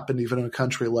have happened even in a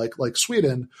country like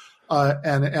Sweden.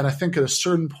 And I think at a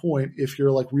certain point, if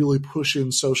you're really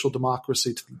pushing social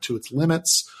democracy to its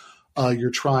limits,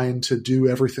 you're trying to do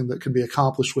everything that can be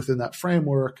accomplished within that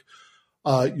framework,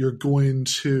 you're going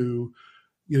to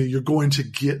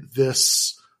get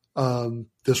this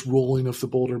rolling of the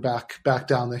boulder back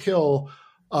down the hill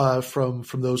from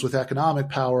those with economic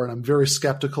power. And I'm very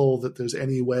skeptical that there's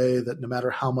any way that, no matter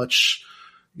how much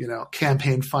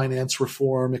campaign finance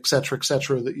reform, et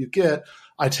cetera, that you get,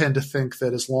 I tend to think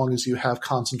that as long as you have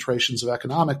concentrations of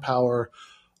economic power,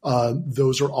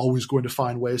 those are always going to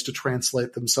find ways to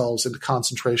translate themselves into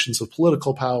concentrations of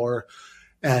political power.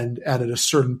 And at a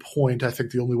certain point, I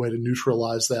think the only way to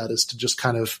neutralize that is to just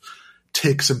kind of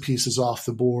take some pieces off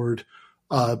the board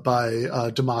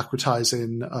by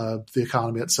democratizing the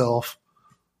economy itself.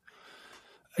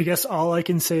 I guess all I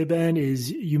can say, Ben, is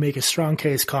you make a strong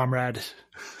case, comrade.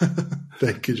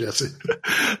 Thank you, Jesse.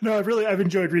 No, I've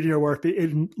enjoyed reading your work,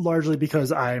 largely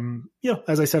because I'm,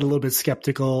 as I said, a little bit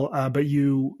skeptical, but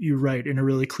you write in a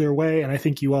really clear way. And I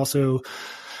think you also,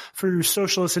 for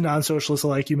socialists and non-socialists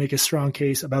alike, you make a strong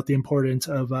case about the importance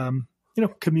of,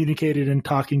 communicating and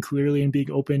talking clearly and being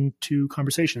open to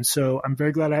conversations. So I'm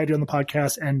very glad I had you on the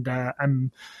podcast, and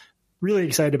I'm really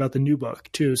excited about the new book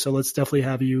too. So let's definitely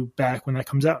have you back when that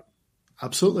comes out.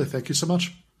 Absolutely. Thank you so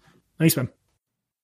much. Thanks, man.